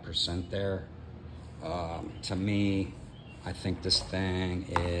 5% there. To me, I think this thing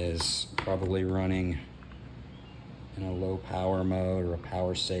is probably running in a low power mode or a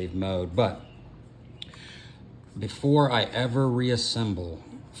power save mode. But before I ever reassemble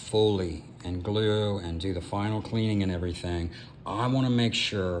fully and glue and do the final cleaning and everything, I want to make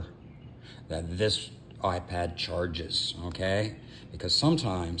sure that this iPad charges, okay? Because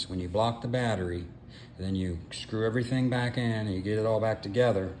sometimes when you block the battery, then you screw everything back in and you get it all back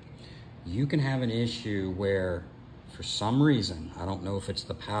together, you can have an issue where for some reason, I don't know if it's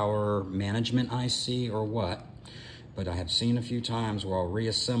the power management IC or what, but I have seen a few times where I'll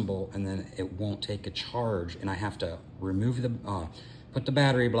reassemble and then it won't take a charge, and I have to remove the, put the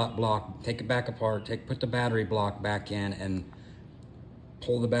battery block, take it back apart, put the battery block back in, and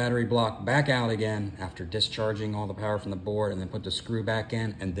pull the battery block back out again after discharging all the power from the board, and then put the screw back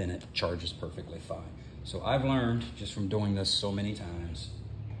in, and then it charges perfectly fine. So I've learned just from doing this so many times,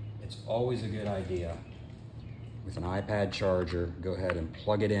 it's always a good idea with an iPad charger, go ahead and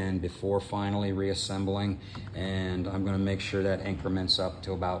plug it in before finally reassembling. And I'm gonna make sure that increments up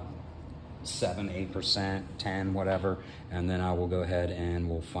to about 7, 8%, 10, whatever. And then I will go ahead and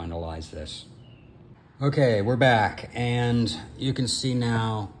we'll finalize this. Okay, we're back. And you can see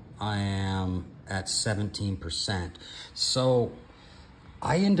now I am at 17%. So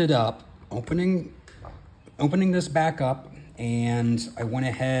I ended up opening this back up, and I went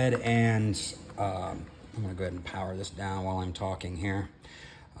ahead and I'm gonna go ahead and power this down while I'm talking here.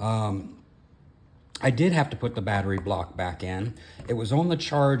 I did have to put the battery block back in. It was on the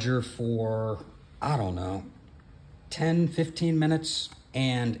charger for, I don't know, 10, 15 minutes,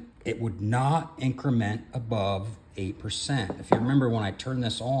 and it would not increment above 8%. If you remember when I turned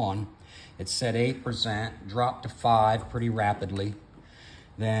this on, it said 8%, dropped to 5 pretty rapidly,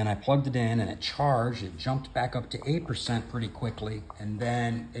 Then I plugged it in and it charged. It jumped back up to 8% pretty quickly, and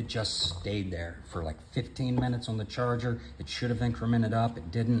then it just stayed there for like 15 minutes on the charger. It should have incremented up.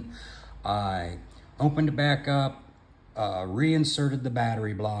 It didn't. I opened it back up, reinserted the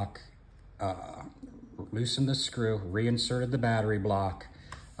battery block, loosened the screw, reinserted the battery block,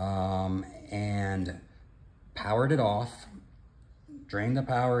 and powered it off, drained the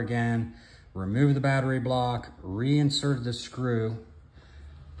power again, removed the battery block, reinserted the screw,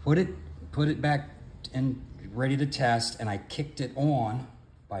 put it back in ready to test, and I kicked it on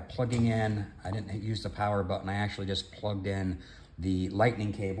by plugging in. I didn't use the power button. I actually just plugged in the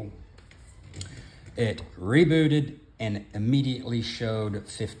lightning cable. It rebooted and immediately showed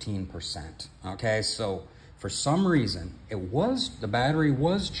 15%. Okay, so for some reason, the battery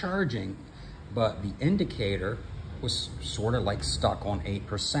was charging, but the indicator was sort of like stuck on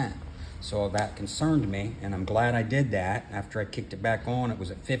 8%. So that concerned me, and I'm glad I did that. After I kicked it back on, it was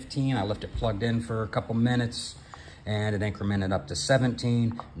at 15. I left it plugged in for a couple minutes, and it incremented up to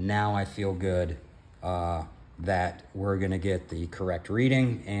 17. Now I feel good that we're gonna get the correct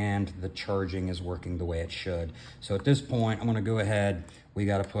reading and the charging is working the way it should. So at this point, I'm gonna go ahead, we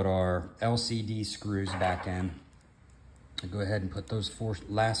gotta put our LCD screws back in. I'll go ahead and put those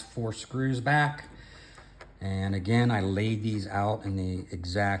last four screws back. And again, I laid these out in the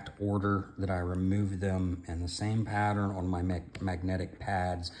exact order that I removed them, in the same pattern on my magnetic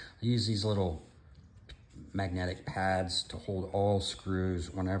pads. I use these little magnetic pads to hold all screws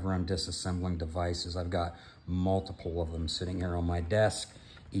whenever I'm disassembling devices. I've got multiple of them sitting here on my desk.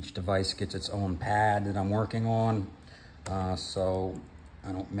 Each device gets its own pad that I'm working on, so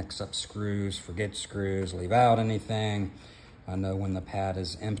I don't mix up screws, forget screws, leave out anything. I know when the pad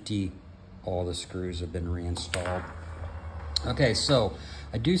is empty, all the screws have been reinstalled. Okay, so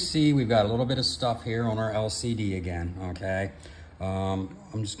I do see we've got a little bit of stuff here on our LCD again, okay? I'm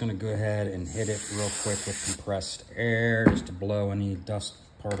just gonna go ahead and hit it real quick with compressed air just to blow any dust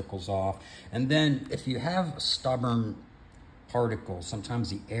particles off. And then if you have stubborn particles, sometimes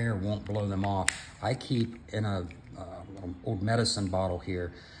the air won't blow them off. I keep in a old medicine bottle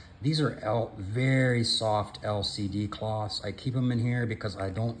here. These are very soft LCD cloths. I keep them in here because I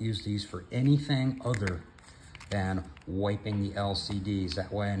don't use these for anything other than wiping the LCDs.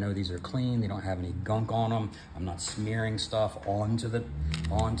 That way I know these are clean, they don't have any gunk on them. I'm not smearing stuff onto the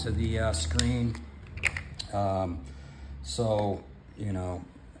screen. So, you know,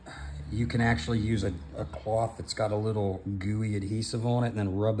 you can actually use a cloth that's got a little gooey adhesive on it and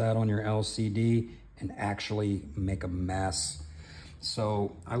then rub that on your LCD and actually make a mess.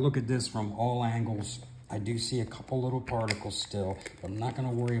 So I look at this from all angles. I do see a couple little particles still, but I'm not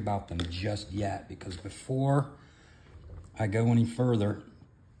gonna worry about them just yet, because before I go any further,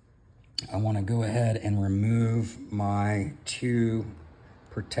 I wanna go ahead and remove my two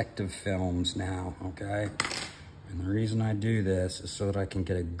protective films now, okay? And the reason I do this is so that I can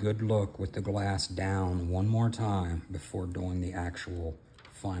get a good look with the glass down one more time before doing the actual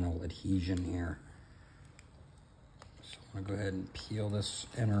final adhesion here. So I'm gonna go ahead and peel this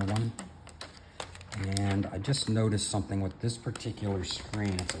inner one. And I just noticed something with this particular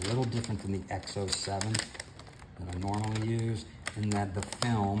screen. It's a little different than the X07 that I normally use, in that the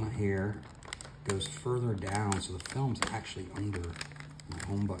film here goes further down, so the film's actually under my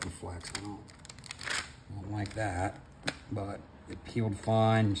home button flex. I don't like that, but it peeled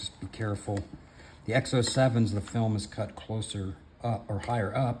fine. Just be careful. The X07s, the film is cut closer up or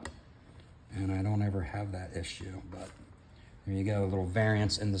higher up, and I don't ever have that issue. But there you go, a little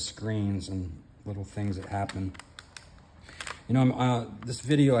variance in the screens and little things that happen. You know, this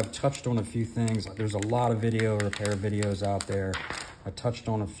video, I've touched on a few things. There's a lot of video repair videos out there. I touched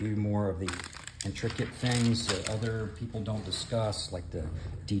on a few more of the intricate things that other people don't discuss, like the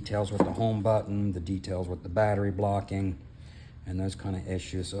details with the home button, the details with the battery blocking, and those kind of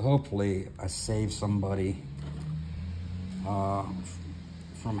issues. So hopefully I save somebody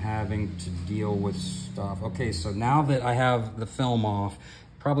from having to deal with stuff. Okay, so now that I have the film off,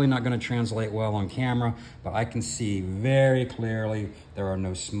 probably not going to translate well on camera, but I can see very clearly there are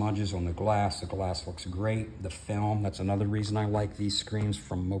no smudges on the glass. The glass looks great. The film, that's another reason I like these screens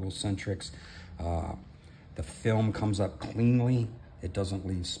from Mobile Centrics. The film comes up cleanly. It doesn't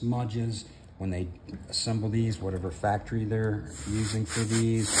leave smudges. When they assemble these, whatever factory they're using for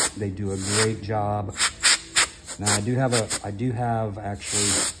these, they do a great job. Now I do have actually,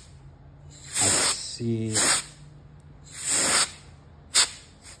 I see.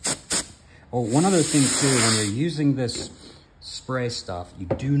 Oh, one other thing too, when you're using this spray stuff, you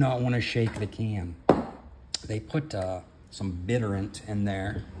do not want to shake the can. They put some bitterant in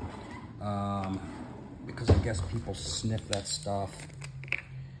there because I guess people sniff that stuff.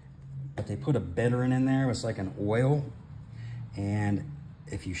 But they put a bittern in there. It's like an oil. And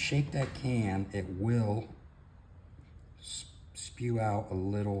if you shake that can, it will spew out a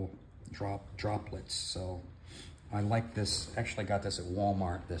little droplets. So I like this. Actually, I got this at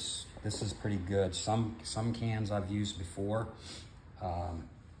Walmart. This is pretty good. Some cans I've used before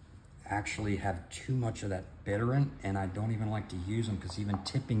actually have too much of that bittern, and I don't even like to use them because even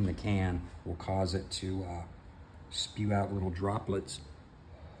tipping the can will cause it to spew out little droplets.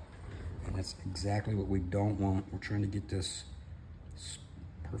 And that's exactly what we don't want. We're trying to get this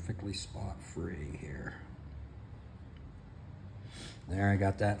perfectly spot free here. There, I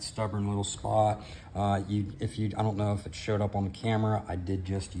got that stubborn little spot. I don't know if it showed up on the camera, I did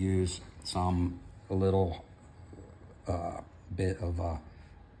just use a little bit of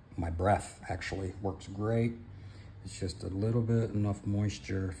my breath. Actually works great. It's just a little bit, enough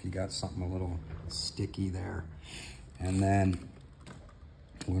moisture if you got something a little sticky there. And then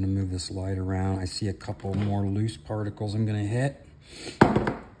I'm gonna move this light around. I see a couple more loose particles I'm gonna hit.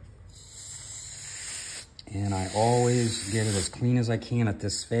 And I always get it as clean as I can at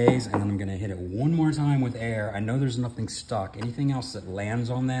this phase, and then I'm gonna hit it one more time with air. I know there's nothing stuck. Anything else that lands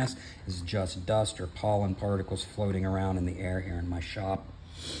on this is just dust or pollen particles floating around in the air here in my shop.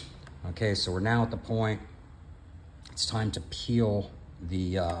 Okay, so we're now at the point, it's time to peel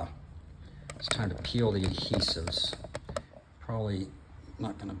the adhesives. Probably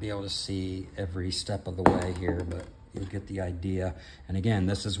not gonna be able to see every step of the way here, but you'll get the idea. And again,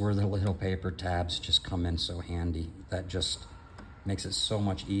 this is where the little paper tabs just come in so handy. That just makes it so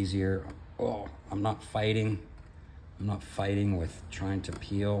much easier. Oh, I'm not fighting with trying to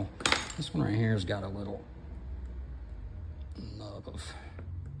peel. This one right here has got a little nub of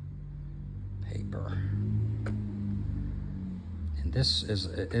paper. And this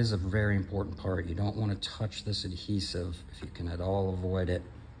is a very important part. You don't want to touch this adhesive if you can at all avoid it.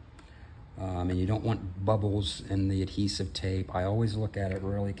 And you don't want bubbles in the adhesive tape. I always look at it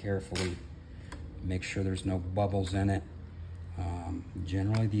really carefully, make sure there's no bubbles in it.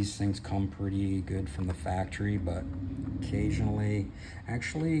 Generally these things come pretty good from the factory, but occasionally,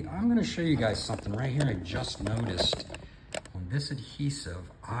 actually, I'm gonna show you guys something right here. I just noticed on this adhesive,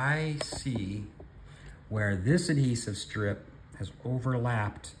 I see where this adhesive strip has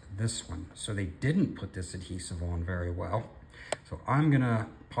overlapped this one. So they didn't put this adhesive on very well. So I'm gonna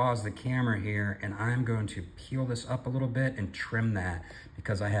pause the camera here and I'm going to peel this up a little bit and trim that,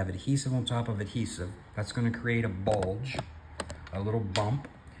 because I have adhesive on top of adhesive. That's gonna create a bulge, a little bump,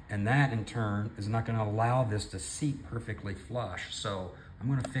 and that in turn is not gonna allow this to seat perfectly flush. So I'm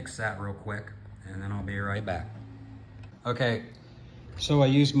gonna fix that real quick and then I'll be right back. Okay, so I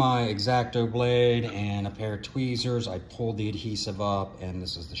used my X-Acto blade and a pair of tweezers. I pulled the adhesive up, and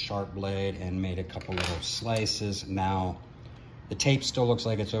this is the sharp blade, and made a couple little slices. Now, the tape still looks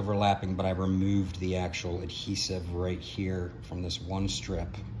like it's overlapping, but I removed the actual adhesive right here from this one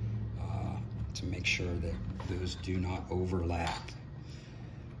strip to make sure that those do not overlap.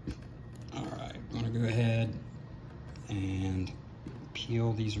 All right, I'm gonna go ahead and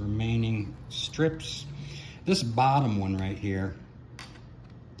peel these remaining strips. This bottom one right here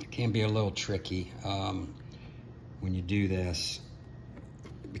can be a little tricky when you do this,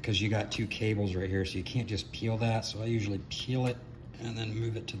 because you got two cables right here, so you can't just peel that. So I usually peel it and then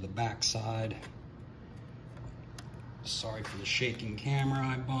move it to the back side. Sorry for the shaking camera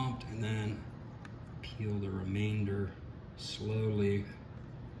I bumped, and then peel the remainder slowly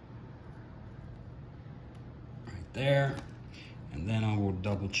right there. And then I will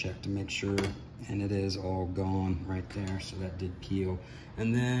double check to make sure, and it is all gone right there, so that did peel.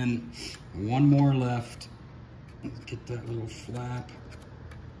 And then one more left. Let's get that little flap.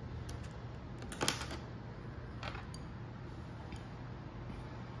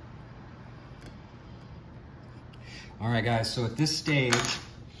 All right, guys, so at this stage,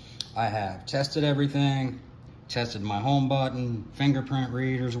 I have tested everything, tested my home button, fingerprint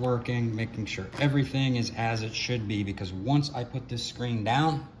reader's working, making sure everything is as it should be, because once I put this screen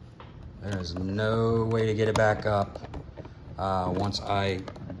down, there is no way to get it back up. Once I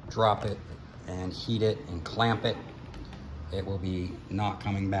drop it and heat it and clamp it, it will be not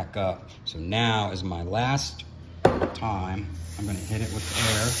coming back up. So now is my last time. I'm gonna hit it with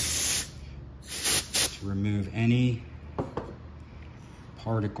air to remove any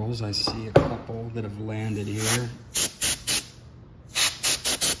particles. I see a couple that have landed here.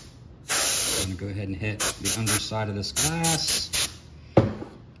 I'm gonna go ahead and hit the underside of this glass.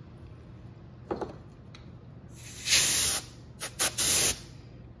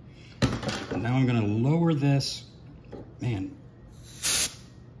 And now I'm gonna lower this. Man.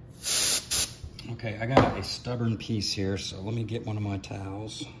 Okay, I got a stubborn piece here, so let me get one of my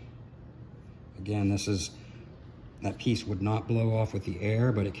towels. Again, that piece would not blow off with the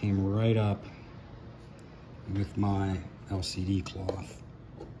air, but it came right up with my LCD cloth.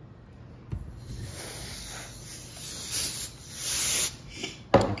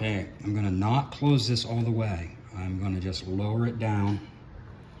 Okay, I'm gonna not close this all the way. I'm gonna just lower it down,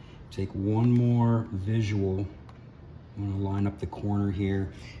 take one more visual. I'm gonna line up the corner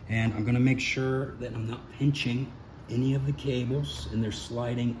here, and I'm gonna make sure that I'm not pinching any of the cables and they're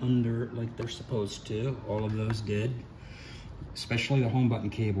sliding under like they're supposed to. All of those did. Especially the home button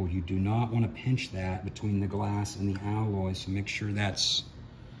cable, you do not want to pinch that between the glass and the alloy, so make sure that's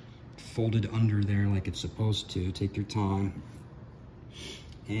folded under there like it's supposed to. Take your time.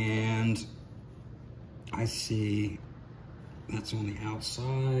 And I see that's on the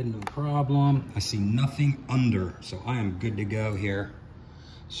outside, no problem. I see nothing under, so I am good to go here.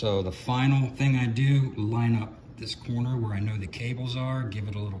 So the final thing I do, line up this corner where I know the cables are, give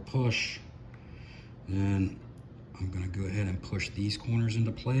it a little push, and I'm gonna go ahead and push these corners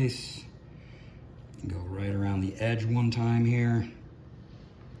into place. Go right around the edge one time here.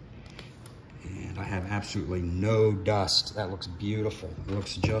 And I have absolutely no dust. That looks beautiful. It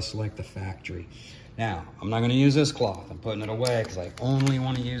looks just like the factory. Now, I'm not gonna use this cloth. I'm putting it away because I only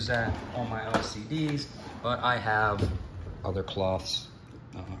wanna use that on my LCDs, but I have other cloths,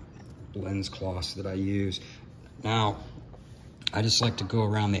 lens cloths that I use. Now, I just like to go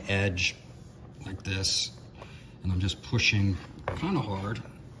around the edge like this, and I'm just pushing kind of hard.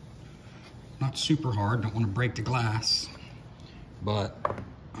 Not super hard, don't want to break the glass, but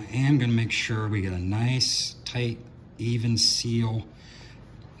I am going to make sure we get a nice, tight, even seal,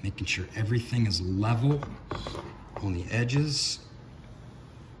 making sure everything is level on the edges.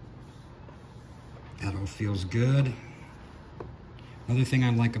 That all feels good. Another thing I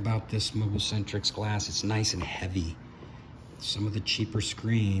like about this Mobile-Centrics glass, it's nice and heavy. Some of the cheaper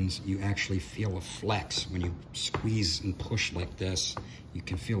screens, you actually feel a flex. When you squeeze and push like this, you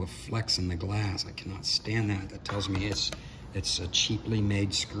can feel a flex in the glass. I cannot stand that. That tells me it's a cheaply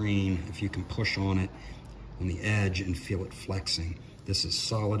made screen if you can push on it on the edge and feel it flexing. This is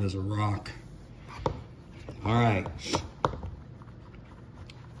solid as a rock. All right.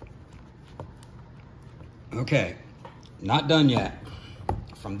 Okay, not done yet.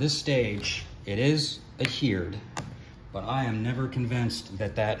 From this stage, it is adhered, but I am never convinced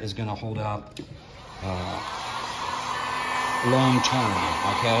that that is gonna hold up long term,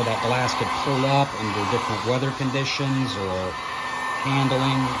 okay? That glass could pull up under different weather conditions or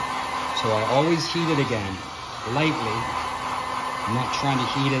handling. So I always heat it again, lightly. I'm not trying to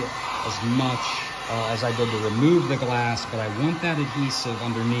heat it as much as I did to remove the glass, but I want that adhesive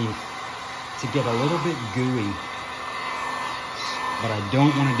underneath to get a little bit gooey. But I don't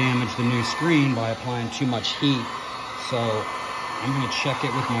want to damage the new screen by applying too much heat. So I'm going to check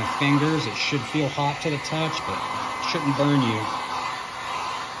it with my fingers. It should feel hot to the touch, but it shouldn't burn you.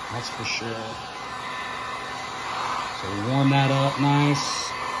 That's for sure. So warm that up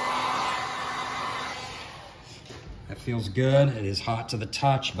nice. That feels good. It is hot to the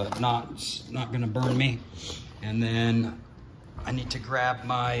touch, but not going to burn me. And then I need to grab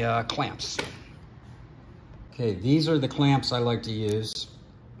my clamps. Okay, these are the clamps I like to use.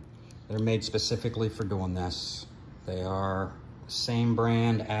 They're made specifically for doing this. They are the same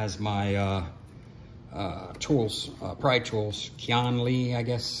brand as my tools, Pride Tools, Kian Lee, I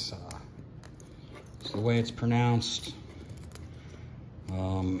guess. It's the way it's pronounced.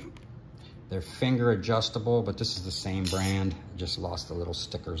 They're finger adjustable, but this is the same brand. I just lost the little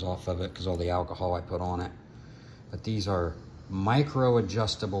stickers off of it because all the alcohol I put on it. But these are micro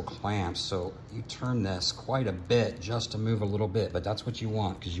adjustable clamps, so you turn this quite a bit just to move a little bit, but that's what you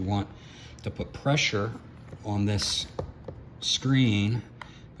want because you want to put pressure on this screen,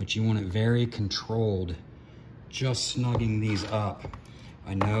 but you want it very controlled, just snugging these up.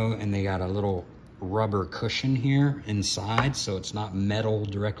 I know, and they got a little rubber cushion here inside, so it's not metal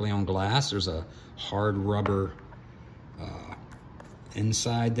directly on glass. There's a hard rubber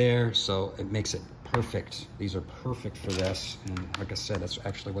inside there, so it makes it perfect. These are perfect for this, and like I said, that's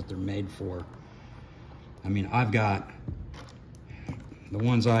actually what they're made for. I mean, I've got the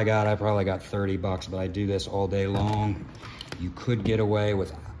ones I probably got 30 bucks, but I do this all day long. You could get away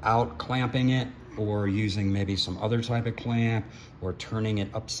without clamping it, or using maybe some other type of clamp, or turning it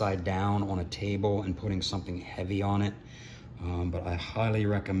upside down on a table and putting something heavy on it. But I highly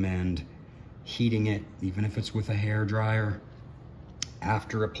recommend heating it, even if it's with a hair dryer,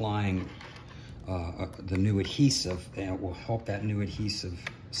 after applying the new adhesive, and it will help that new adhesive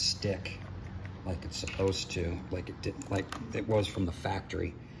stick like it's supposed to, like it was from the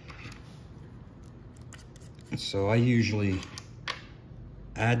factory. So I usually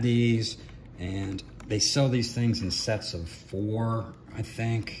add these And they sell these things in sets of 4, I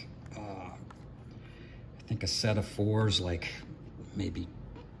think. I think a set of 4 is like maybe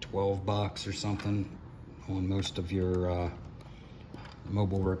 $12 or something on most of your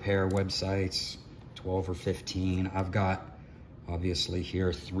mobile repair websites, 12 or 15. I've got, obviously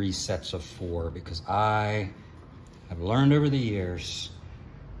here, 3 sets of 4 because I have learned over the years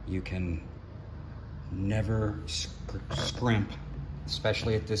you can never scrimp,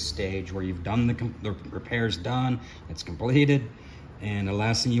 especially at this stage where you've done the repair's done, it's completed, and the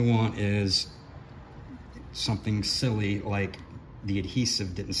last thing you want is something silly like the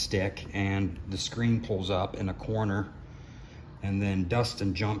adhesive didn't stick and the screen pulls up in a corner, and then dust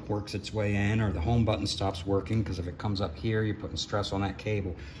and junk works its way in, or the home button stops working, because if it comes up here, you're putting stress on that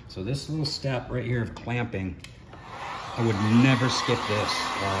cable. So this little step right here of clamping, I would never skip this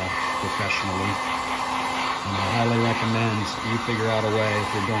professionally. And I highly recommend you figure out a way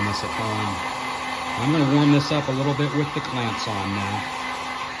if you're doing this at home. I'm going to warm this up a little bit with the clamps on now.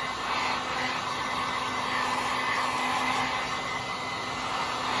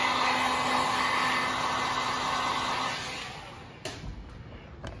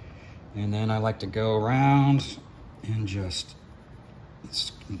 And then I like to go around and just,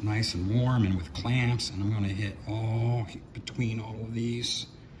 it's nice and warm and with clamps, and I'm going to hit all between all of these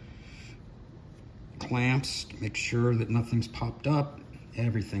clamps to make sure that nothing's popped up.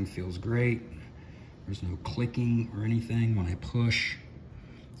 Everything feels great. There's no clicking or anything when I push,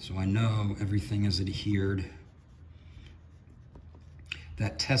 so I know everything is adhered.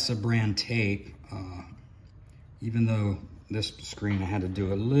 That Tessa brand tape, even though this screen I had to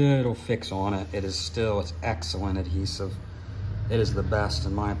do a little fix on it, it's excellent adhesive. It is the best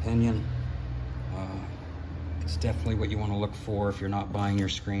in my opinion. It's definitely what you want to look for if you're not buying your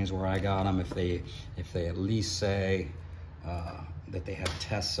screens where I got them. If they at least say that they have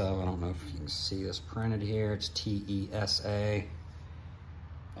Tessa. I don't know if you can see this printed here. It's T-E-S-A.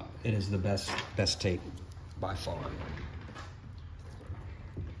 It is the best tape by far.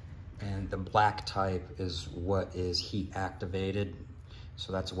 And the black type is what is heat activated.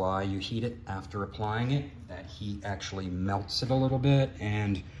 So that's why you heat it after applying it. That heat actually melts it a little bit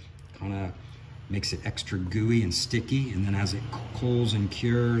and kind of makes it extra gooey and sticky. And then as it cools and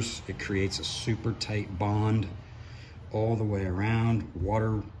cures, it creates a super tight bond all the way around.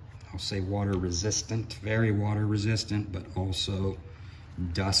 Water, I'll say water resistant, very water resistant, but also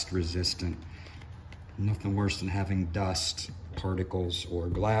dust resistant. Nothing worse than having dust particles or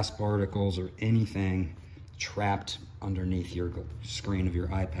glass particles or anything trapped underneath your screen of your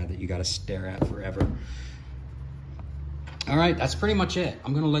iPad that you got to stare at forever. All right, that's pretty much it.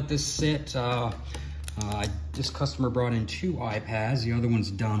 I'm gonna let this sit. This customer brought in 2 iPads. The other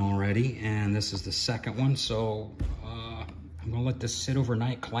one's done already, and this is the second one. So I'm gonna let this sit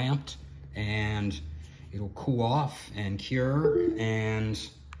overnight clamped, and it'll cool off and cure, and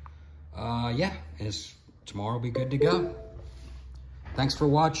yeah, tomorrow will be good to go. Thanks for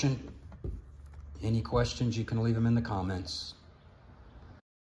watching. Any questions, you can leave them in the comments.